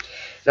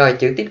 Rồi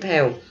chữ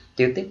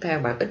tiếp theo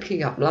bạn ít khi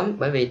gặp lắm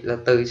bởi vì là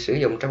từ sử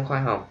dụng trong khoa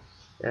học.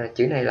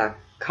 Chữ này là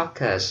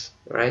coccus,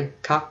 right?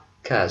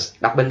 Coccus,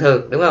 đọc bình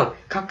thường đúng không?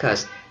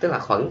 Coccus tức là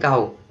khuẩn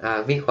cầu.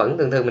 Vi khuẩn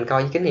thường mình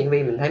coi với kính hiển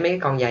vi mình thấy mấy cái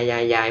con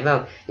dài phải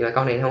không? Nhưng mà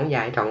con này không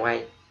dài, tròn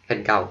quay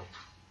hình cầu,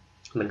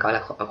 mình gọi là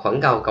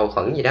khuẩn cầu, cầu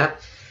khuẩn gì đó.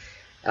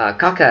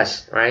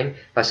 Coccus, right?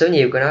 Và số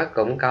nhiều của nó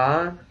cũng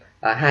có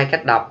hai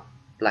cách đọc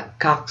là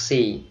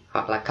cocci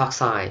hoặc là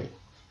cocci,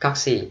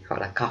 cocci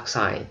hoặc là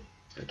cocci.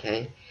 Ok.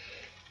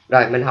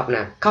 Rồi mình học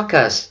nè,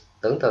 coccus,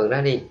 tưởng tượng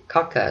ra đi,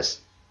 coccus,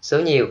 số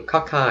nhiều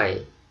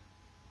cocci.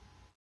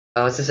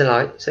 Xin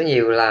lỗi, số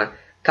nhiều là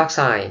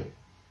cocci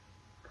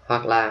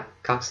hoặc là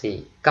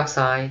cocci,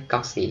 cocci,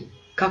 cocci,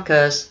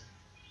 coccus,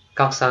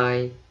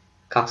 cocci,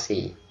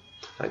 cocci.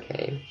 Ok.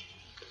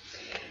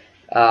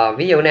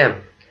 Ví dụ nè,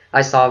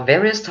 I saw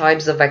various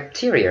types of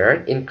bacteria,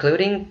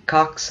 including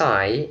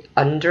cocci,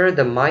 under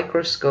the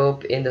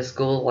microscope in the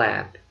school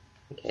lab.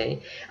 Okay.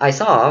 I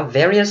saw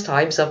various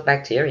types of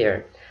bacteria.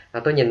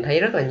 Tôi nhìn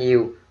thấy rất là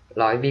nhiều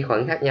loại vi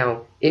khuẩn khác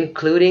nhau,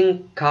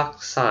 including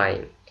cocci,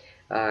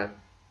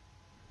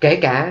 kể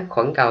cả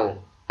khuẩn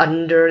cầu,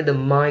 under the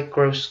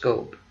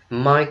microscope.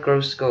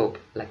 Microscope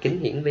là kính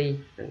hiển vi.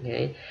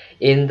 Okay.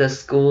 In the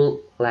school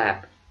lab.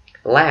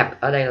 Lab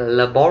ở đây là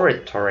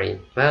laboratory,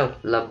 phải không?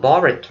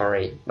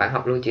 Laboratory, bạn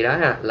học luôn chữ đó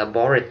ha,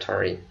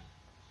 laboratory.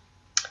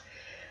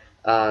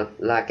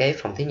 Là cái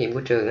phòng thí nghiệm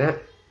của trường á.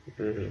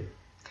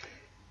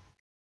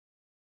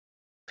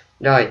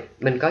 Rồi,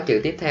 mình có chữ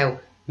tiếp theo,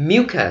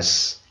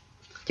 mucus.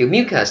 Chữ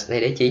mucus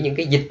này để chỉ những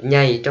cái dịch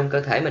nhầy trong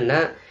cơ thể mình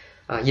á.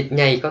 Dịch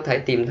nhầy có thể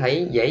tìm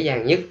thấy dễ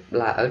dàng nhất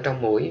là ở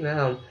trong mũi, phải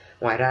không?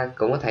 Ngoài ra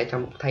cũng có thể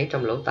thấy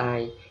trong lỗ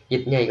tai.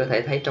 Dịch nhầy có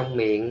thể thấy trong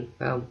miệng,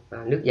 phải không?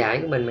 Nước giải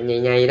của mình mà nhầy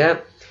nhầy đó.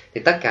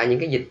 Thì tất cả những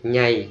cái dịch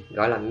nhầy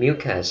gọi là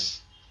mucus.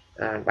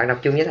 Bạn đọc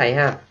chung với thầy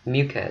ha,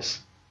 mucus.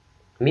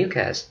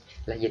 Mucus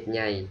là dịch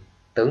nhầy.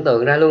 Tưởng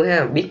tượng ra luôn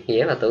ha, biết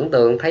nghĩa là tưởng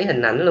tượng, thấy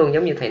hình ảnh luôn,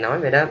 giống như thầy nói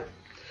vậy đó.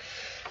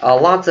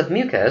 Lots of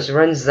mucus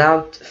runs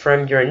out from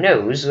your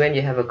nose when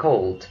you have a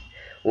cold.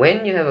 When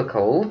you have a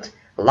cold,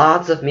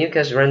 lots of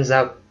mucus runs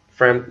out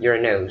from your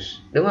nose.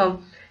 Đúng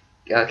không?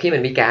 Khi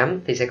mình bị cảm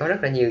thì sẽ có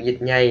rất là nhiều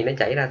dịch nhầy nó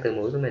chảy ra từ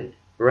mũi của mình.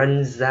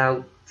 Runs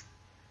out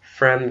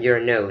from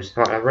your nose,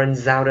 hoặc là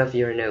runs out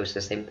of your nose,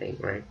 the same thing,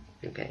 right?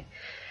 Okay.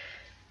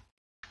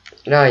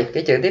 Rồi,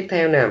 cái chữ tiếp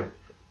theo nè,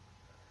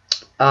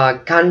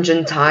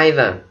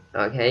 conjunctiva.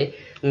 Okay.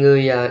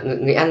 Người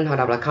Anh họ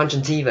đọc là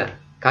conjunctiva,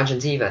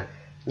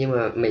 nhưng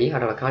mà Mỹ họ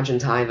đọc là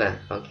conjunctiva.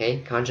 Okay,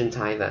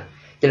 conjunctiva.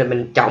 Cho nên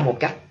mình chọn một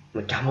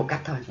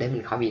cách thôi để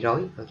mình khỏi bị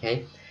rối.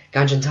 Okay,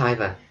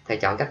 conjunctiva, thầy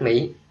chọn cách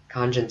Mỹ,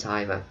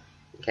 conjunctiva.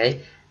 Okay,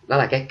 đó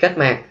là cái kết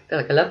mạc, tức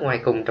là cái lớp ngoài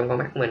cùng trong con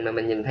mắt mình mà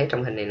mình nhìn thấy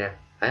trong hình này nè,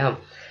 phải không?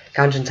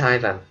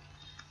 Conjunctiva.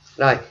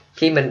 Rồi,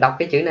 khi mình đọc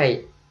cái chữ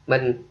này,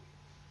 mình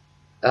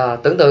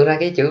tưởng tượng ra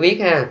cái chữ viết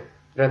ha,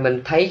 rồi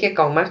mình thấy cái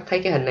con mắt,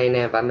 thấy cái hình này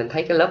nè, và mình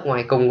thấy cái lớp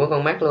ngoài cùng của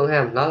con mắt luôn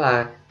ha, đó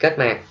là kết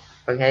mạc.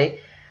 Ok,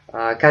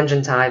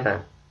 conjunctiva.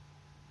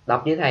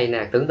 Đọc với thầy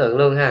nè, tưởng tượng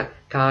luôn ha,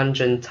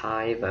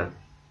 conjunctiva.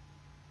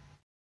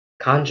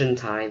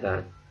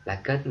 Conjunctiva là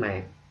kết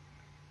mạc.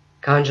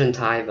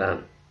 Conjunctiva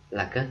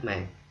là kết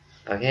mạc.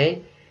 Ok,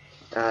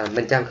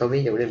 mình cho một câu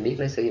ví dụ để mình biết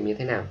nó sử dụng như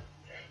thế nào.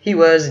 He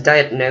was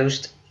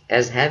diagnosed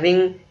as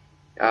having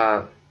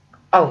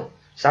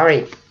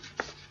sorry,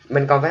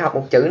 mình còn phải học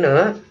một chữ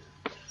nữa.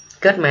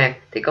 Kết mạc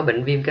thì có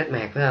bệnh viêm kết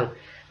mạc, phải không?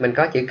 Mình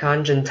có chữ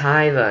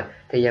conjunctiva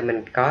thì giờ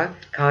mình có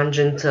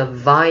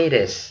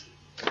conjunctivitis.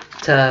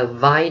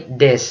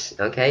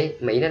 Ok,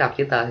 Mỹ nó đọc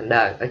chữ tờ thành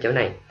đờ ở chỗ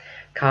này.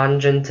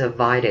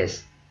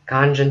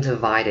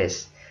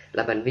 Conjunctivitis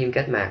là bệnh viêm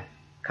kết mạc.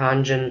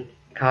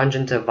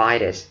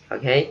 Conjunctivitis,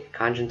 ok,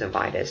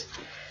 conjunctivitis.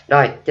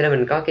 Rồi, cho nên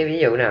mình có cái ví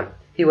dụ nào.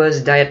 He was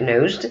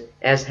diagnosed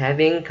as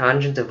having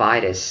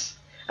conjunctivitis.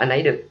 Anh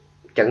ấy được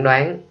chẩn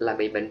đoán là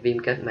bị bệnh viêm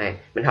kết mạc.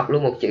 Mình học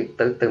luôn một chữ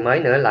từ mới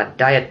nữa là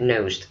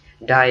diagnosed.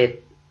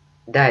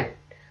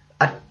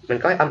 Mình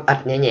có âm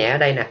ạch nhẹ nhẹ ở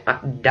đây nè.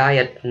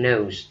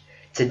 Diagnose.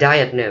 To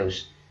diagnose.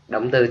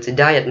 Động từ to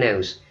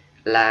diagnose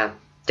là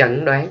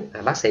chẩn đoán.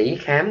 Bác sĩ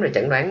khám rồi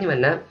chẩn đoán với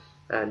mình đó.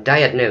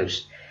 Diagnose.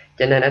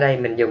 Cho nên ở đây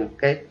mình dùng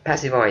cái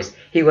passive voice.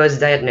 He was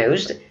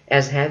diagnosed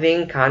as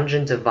having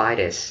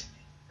conjunctivitis.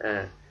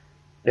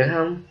 Được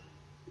không?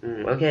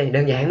 Ok,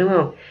 đơn giản đúng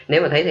không?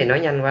 Nếu mà thấy thầy nói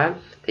nhanh quá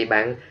thì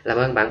bạn làm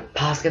ơn bạn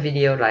pause cái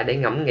video lại để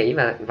ngẫm nghĩ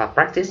và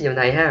practice giùm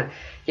thầy ha.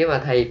 Chứ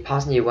mà thầy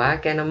pause nhiều quá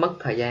cái nó mất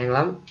thời gian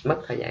lắm, mất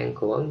thời gian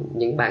của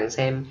những bạn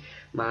xem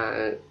mà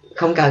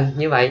không cần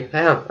như vậy,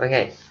 phải không? Ok.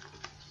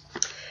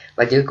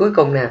 Và chữ cuối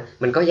cùng nè,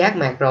 mình có giác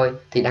mạc rồi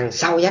thì đằng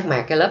sau giác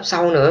mạc cái lớp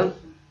sau nữa,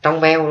 trong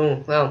veo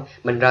luôn, phải không?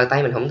 Mình rời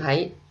tay mình không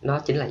thấy, nó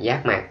chính là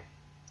giác mạc.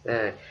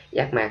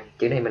 Giác mạc,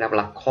 chữ này mình đọc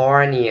là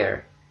cornea.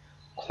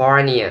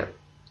 Cornea.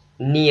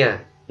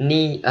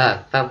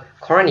 Phải không?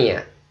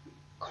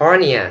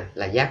 Cornea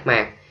là giác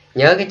mạc.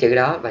 Nhớ cái chữ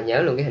đó và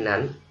nhớ luôn cái hình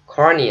ảnh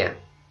cornea.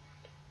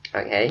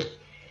 Ok.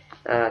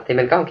 Thì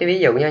mình có một cái ví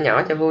dụ nhỏ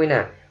nhỏ cho vui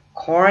nè.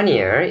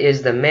 Cornea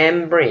is the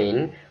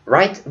membrane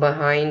right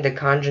behind the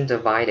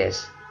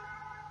conjunctivitis.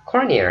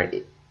 Cornea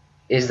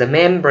is the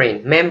membrane.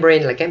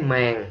 Membrane là cái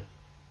màng.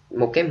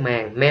 Một cái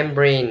màng.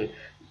 Membrane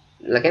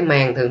là cái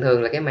màng,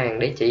 thường là cái màng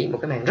để chỉ một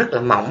cái màng rất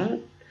là mỏng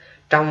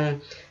trong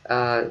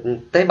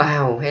tế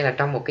bào hay là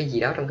trong một cái gì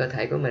đó trong cơ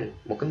thể của mình.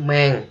 Một cái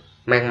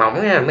màng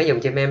mỏng ha, mới dùng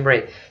chữ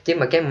membrane. Chứ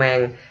mà cái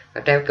màng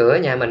treo cửa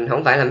nhà mình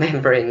không phải là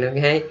membrane,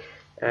 ok?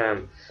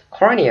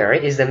 Cornea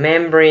is the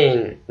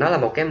membrane. Nó là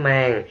một cái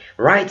màng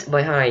right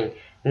behind,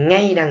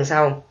 ngay đằng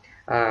sau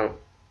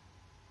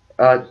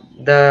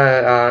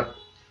the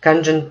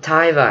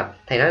conjunctiva.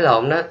 Thầy nói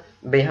lộn đó.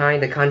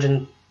 Behind the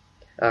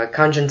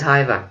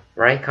conjunctiva,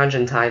 right?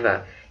 Conjunctiva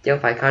chứ không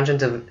phải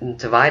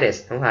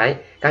conjunctivitis, không phải.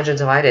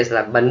 Conjunctivitis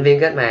là bệnh viêm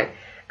kết mạc,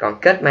 còn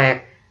kết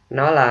mạc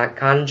nó là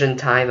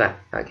conjunctiva.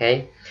 Ok,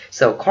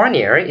 so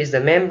cornea is the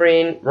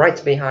membrane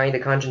right behind the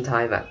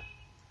conjunctiva,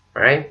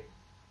 right?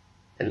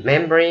 The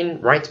membrane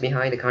right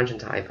behind the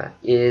conjunctiva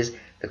is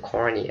the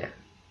cornea.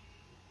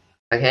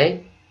 Ok,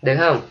 được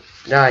không?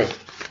 Rồi,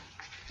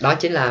 đó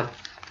chính là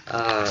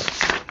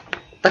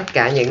tất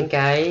cả những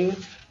cái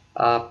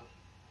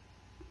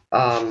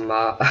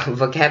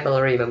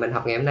vocabulary mà mình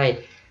học ngày hôm nay.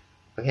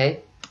 Ok.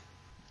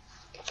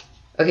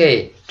 Ok,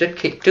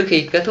 trước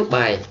khi kết thúc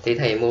bài thì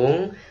thầy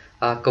muốn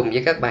cùng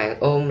với các bạn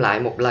ôn lại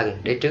một lần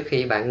để trước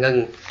khi bạn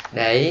ngừng,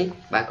 để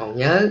bạn còn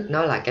nhớ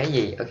nó là cái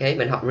gì. Ok,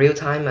 mình học real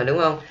time mà đúng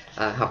không?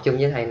 Học chung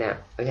với thầy nào.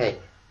 Ok,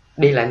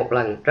 đi lại một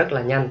lần rất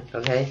là nhanh.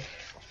 Ok,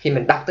 khi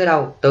mình đọc tới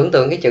đâu, tưởng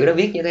tượng cái chữ đó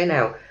viết như thế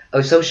nào,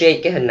 associate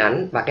cái hình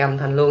ảnh và cái âm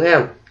thanh luôn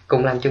ha.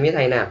 Cùng làm chung với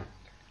thầy nào.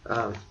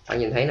 Bạn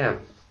nhìn thấy nào?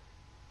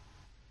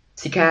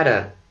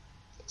 Cicada,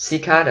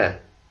 cicada,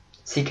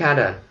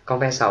 cicada, con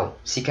ve sầu,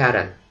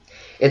 cicada.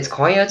 It's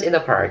quiet in the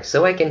park,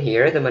 so I can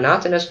hear the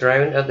monotonous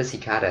drone of the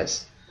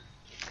cicadas.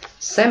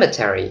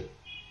 Cemetery,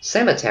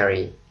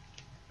 cemetery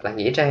là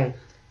nghĩa trang.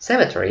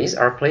 Cemeteries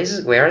are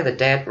places where the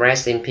dead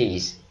rest in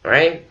peace.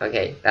 Right?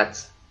 Okay,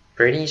 that's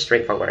pretty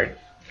straightforward.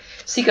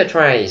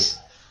 Cicatrice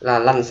là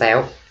lành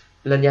sẹo,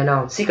 lên da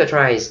non.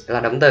 Cicatrice là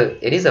động từ.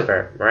 It is a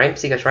verb, right?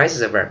 Cicatrice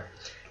is a verb.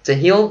 To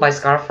heal by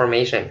scar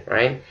formation,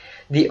 right?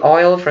 The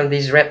oil from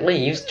these red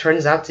leaves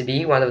turns out to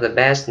be one of the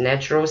best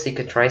natural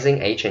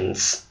cicatrizing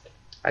agents.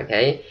 Ok,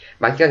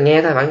 bạn chỉ cần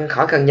nghe thôi, bạn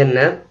khỏi cần nhìn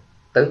nữa.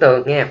 Tưởng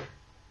tượng nghe.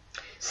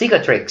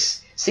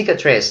 Cicatrix,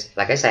 cicatrice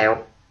là cái sẹo,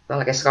 nó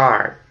là cái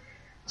scar.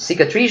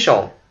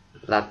 Cicatricial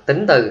là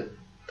tính từ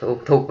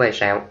thuộc về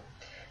sẹo.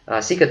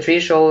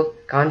 Cicatricial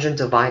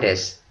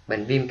conjunctivitis,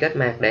 bệnh viêm kết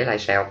mạc để lại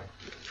sẹo.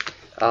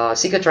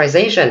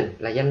 Cicatrization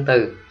là danh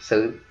từ,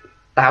 sự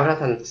tạo ra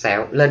thành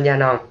sẹo lên da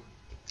non.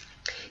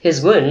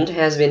 His wound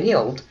has been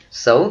healed,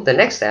 so the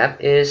next step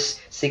is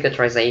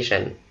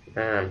cicatrization.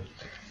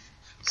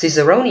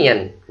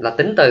 Ciceronian là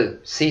tính từ,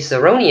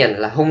 Ciceronian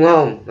là hùng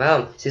hồn, phải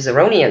không?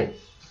 Ciceronian.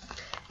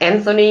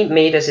 Anthony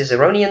made a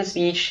Ciceronian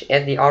speech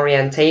at the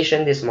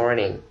orientation this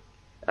morning.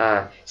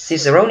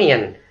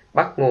 Ciceronian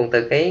bắt nguồn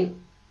từ cái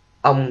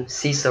ông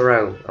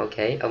Cicero, ok,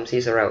 ông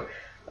Cicero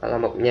là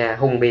một nhà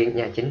hùng biện,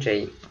 nhà chính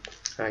trị.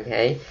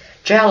 Ok,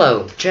 cello,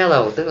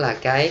 cello tức là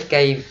cái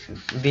cây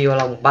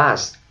violon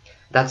bass.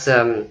 That's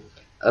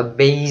a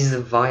bass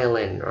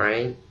violin,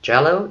 right?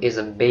 Cello is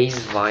a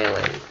bass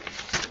violin.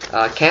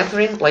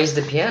 Catherine plays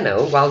the piano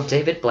while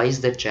David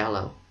plays the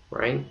cello,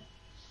 right?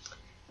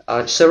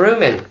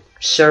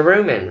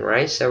 Cerumen,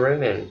 right?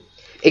 Cerumen.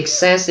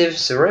 Excessive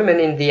cerumen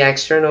in the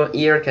external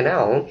ear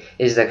canal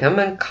is the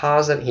common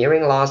cause of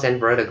hearing loss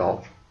and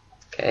vertigo.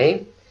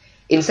 Okay.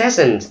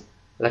 Incessant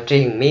là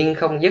triền miên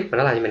không dứt, mà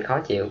nó làm mình khó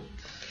chịu.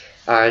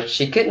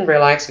 She couldn't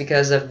relax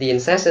because of the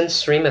incessant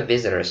stream of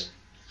visitors.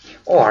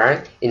 Or,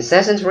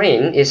 incessant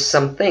rain is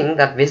something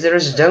that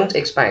visitors don't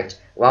expect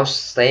while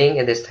staying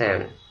in this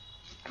town.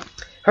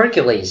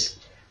 Hercules,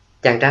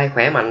 chàng trai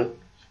khỏe mạnh,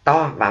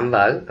 to, vạm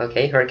vỡ.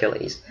 Okay,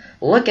 Hercules.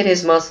 Look at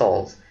his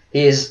muscles.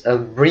 He is a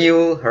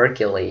real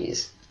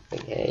Hercules.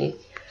 Okay.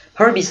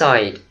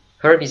 Herbicide,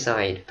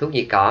 herbicide, thuốc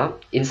diệt cỏ.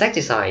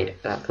 Insecticide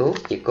là thuốc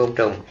diệt côn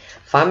trùng.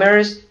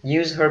 Farmers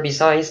use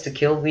herbicides to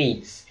kill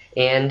weeds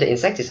and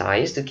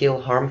insecticides to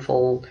kill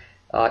harmful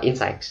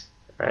insects.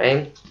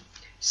 Right?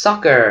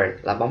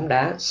 Soccer là bóng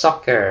đá.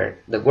 Soccer,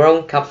 the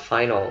World Cup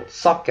final.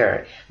 Soccer,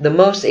 the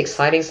most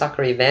exciting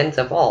soccer event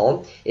of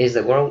all is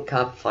the World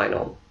Cup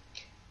final.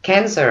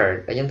 Cancer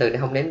là danh từ để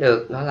không đếm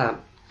được, nó là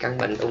căn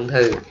bệnh ung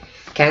thư.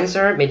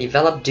 Cancer may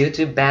develop due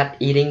to bad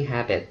eating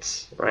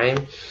habits, right?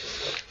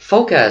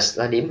 Focus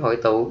là điểm hội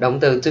tụ, động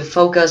từ to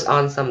focus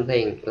on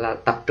something là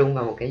tập trung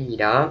vào một cái gì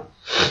đó.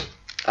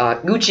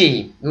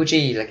 Gucci,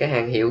 Gucci là cái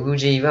hàng hiệu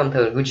Gucci, phải không?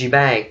 Thường Gucci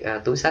bag,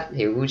 túi xách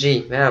hiệu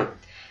Gucci, phải không?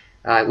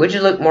 Would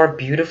you look more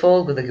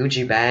beautiful with a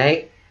Gucci bag?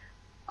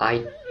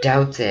 I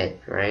doubt it,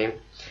 right?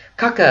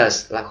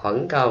 Coccus là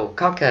khuẩn cầu,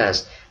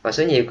 coccus, và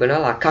số nhiều của nó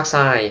là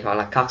cocci hoặc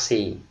là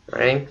cocci,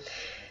 right?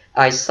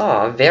 I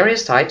saw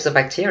various types of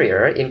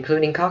bacteria,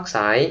 including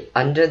cocci,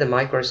 under the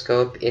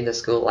microscope in the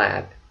school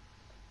lab.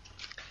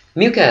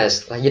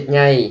 Mucus là dịch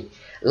nhầy.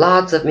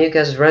 Lots of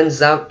mucus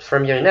runs out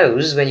from your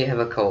nose when you have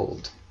a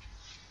cold.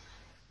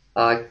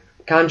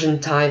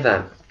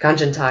 Conjunctiva,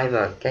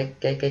 conjunctiva,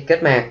 cái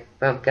kết mạc,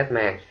 phải không? Kết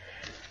mạc.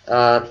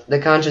 The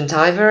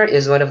conjunctiva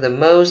is one of the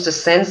most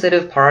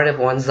sensitive part of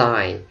one's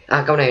eye.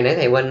 Câu này nãy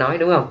thầy quên nói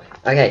đúng không?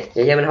 Ok,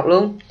 vậy giờ mình học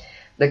luôn.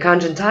 The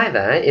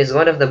conjunctiva is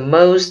one of the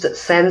most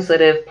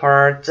sensitive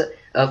part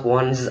of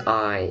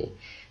one's eye.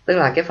 Tức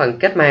là cái phần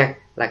kết mạc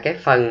là cái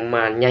phần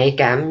mà nhạy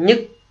cảm nhất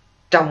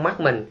trong mắt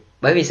mình.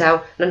 Bởi vì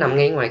sao? Nó nằm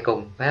ngay ngoài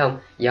cùng, phải không?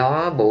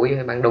 Gió, bụi,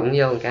 bạn đụng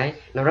vô một cái,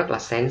 nó rất là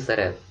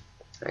sensitive.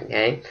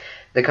 Okay.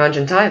 The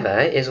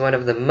conjunctiva is one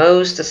of the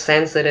most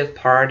sensitive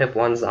part of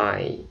one's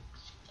eye.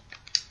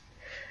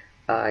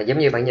 Giống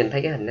như bạn nhìn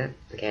thấy cái hình đó.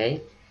 Okay.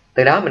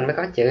 Từ đó mình mới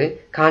có chữ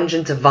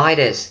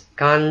conjunctivitis.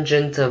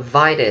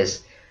 Conjunctivitis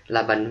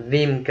là bệnh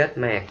viêm kết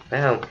mạc,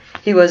 phải không?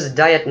 He was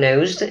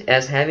diagnosed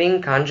as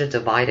having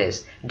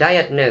conjunctivitis.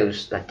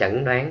 Diagnosed là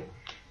chẩn đoán.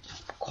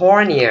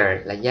 Cornea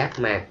là giác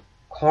mạc.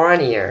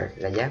 Cornea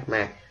là giác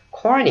mạc.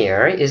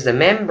 cornea is the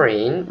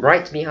membrane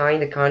right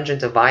behind the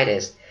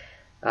conjunctivitis.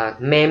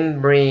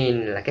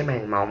 Membrane là cái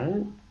màng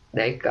mỏng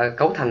để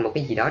cấu thành một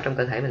cái gì đó trong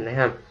cơ thể mình thấy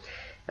không?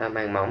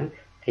 Màng mỏng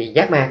thì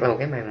giác mạc là một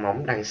cái màng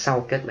mỏng đằng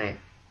sau kết mạc.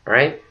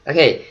 Right?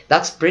 Okay,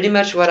 that's pretty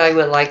much what I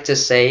would like to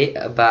say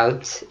about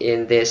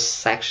in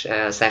this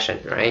session.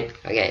 Right?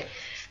 Okay.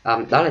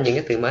 Đó là những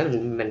cái từ mới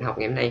mình học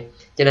ngày hôm nay.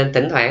 Cho nên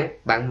thỉnh thoảng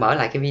bạn mở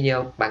lại cái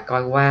video, bạn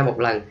coi qua một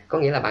lần, có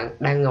nghĩa là bạn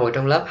đang ngồi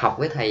trong lớp học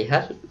với thầy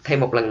hết thêm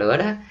một lần nữa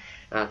đó,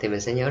 thì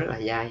mình sẽ nhớ rất là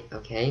dai.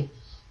 Okay.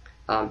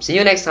 See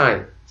you next time.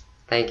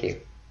 Thank you.